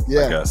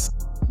 I guess.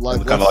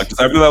 Kind of like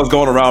just everything that was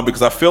going around,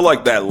 because I feel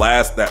like that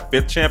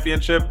 5th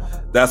championship,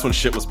 that's when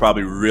shit was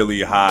probably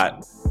really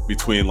hot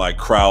between like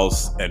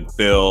Krause and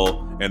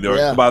Phil. And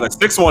by the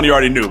 6th one, you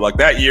already knew. Like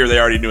that year, they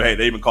already knew, hey,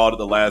 they even called it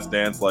the last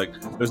dance. Like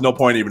there's no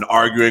point even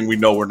arguing. We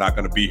know we're not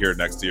going to be here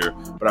next year.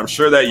 But I'm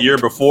sure that year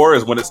before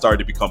is when it started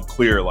to become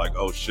clear, like,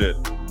 oh shit,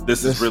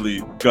 this is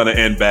really going to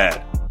end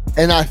bad.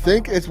 And I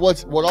think it's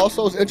what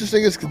also is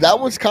interesting is because that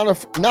one's kind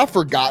of not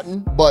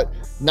forgotten, but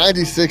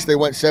 96 they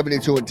went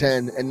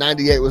 72-10, and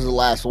 98 was the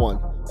last one.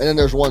 And then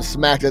there's one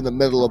smack in the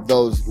middle of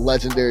those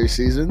legendary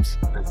seasons.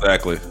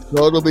 Exactly.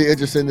 So it'll be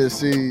interesting to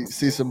see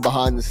some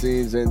behind the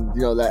scenes and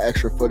that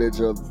extra footage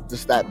of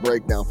just that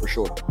breakdown for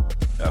sure.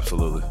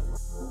 Absolutely.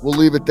 We'll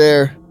leave it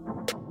there.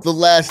 The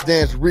Last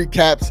Dance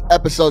recaps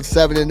episode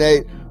 7 and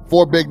 8.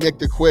 For Big Nick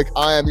the Quick,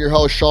 I am your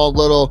host, Sean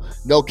Little.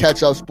 No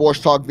Catch Up Sports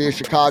Talk via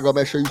Chicago.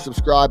 Make sure you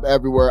subscribe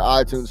everywhere: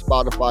 iTunes,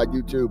 Spotify,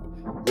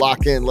 YouTube.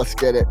 Lock in. Let's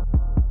get it.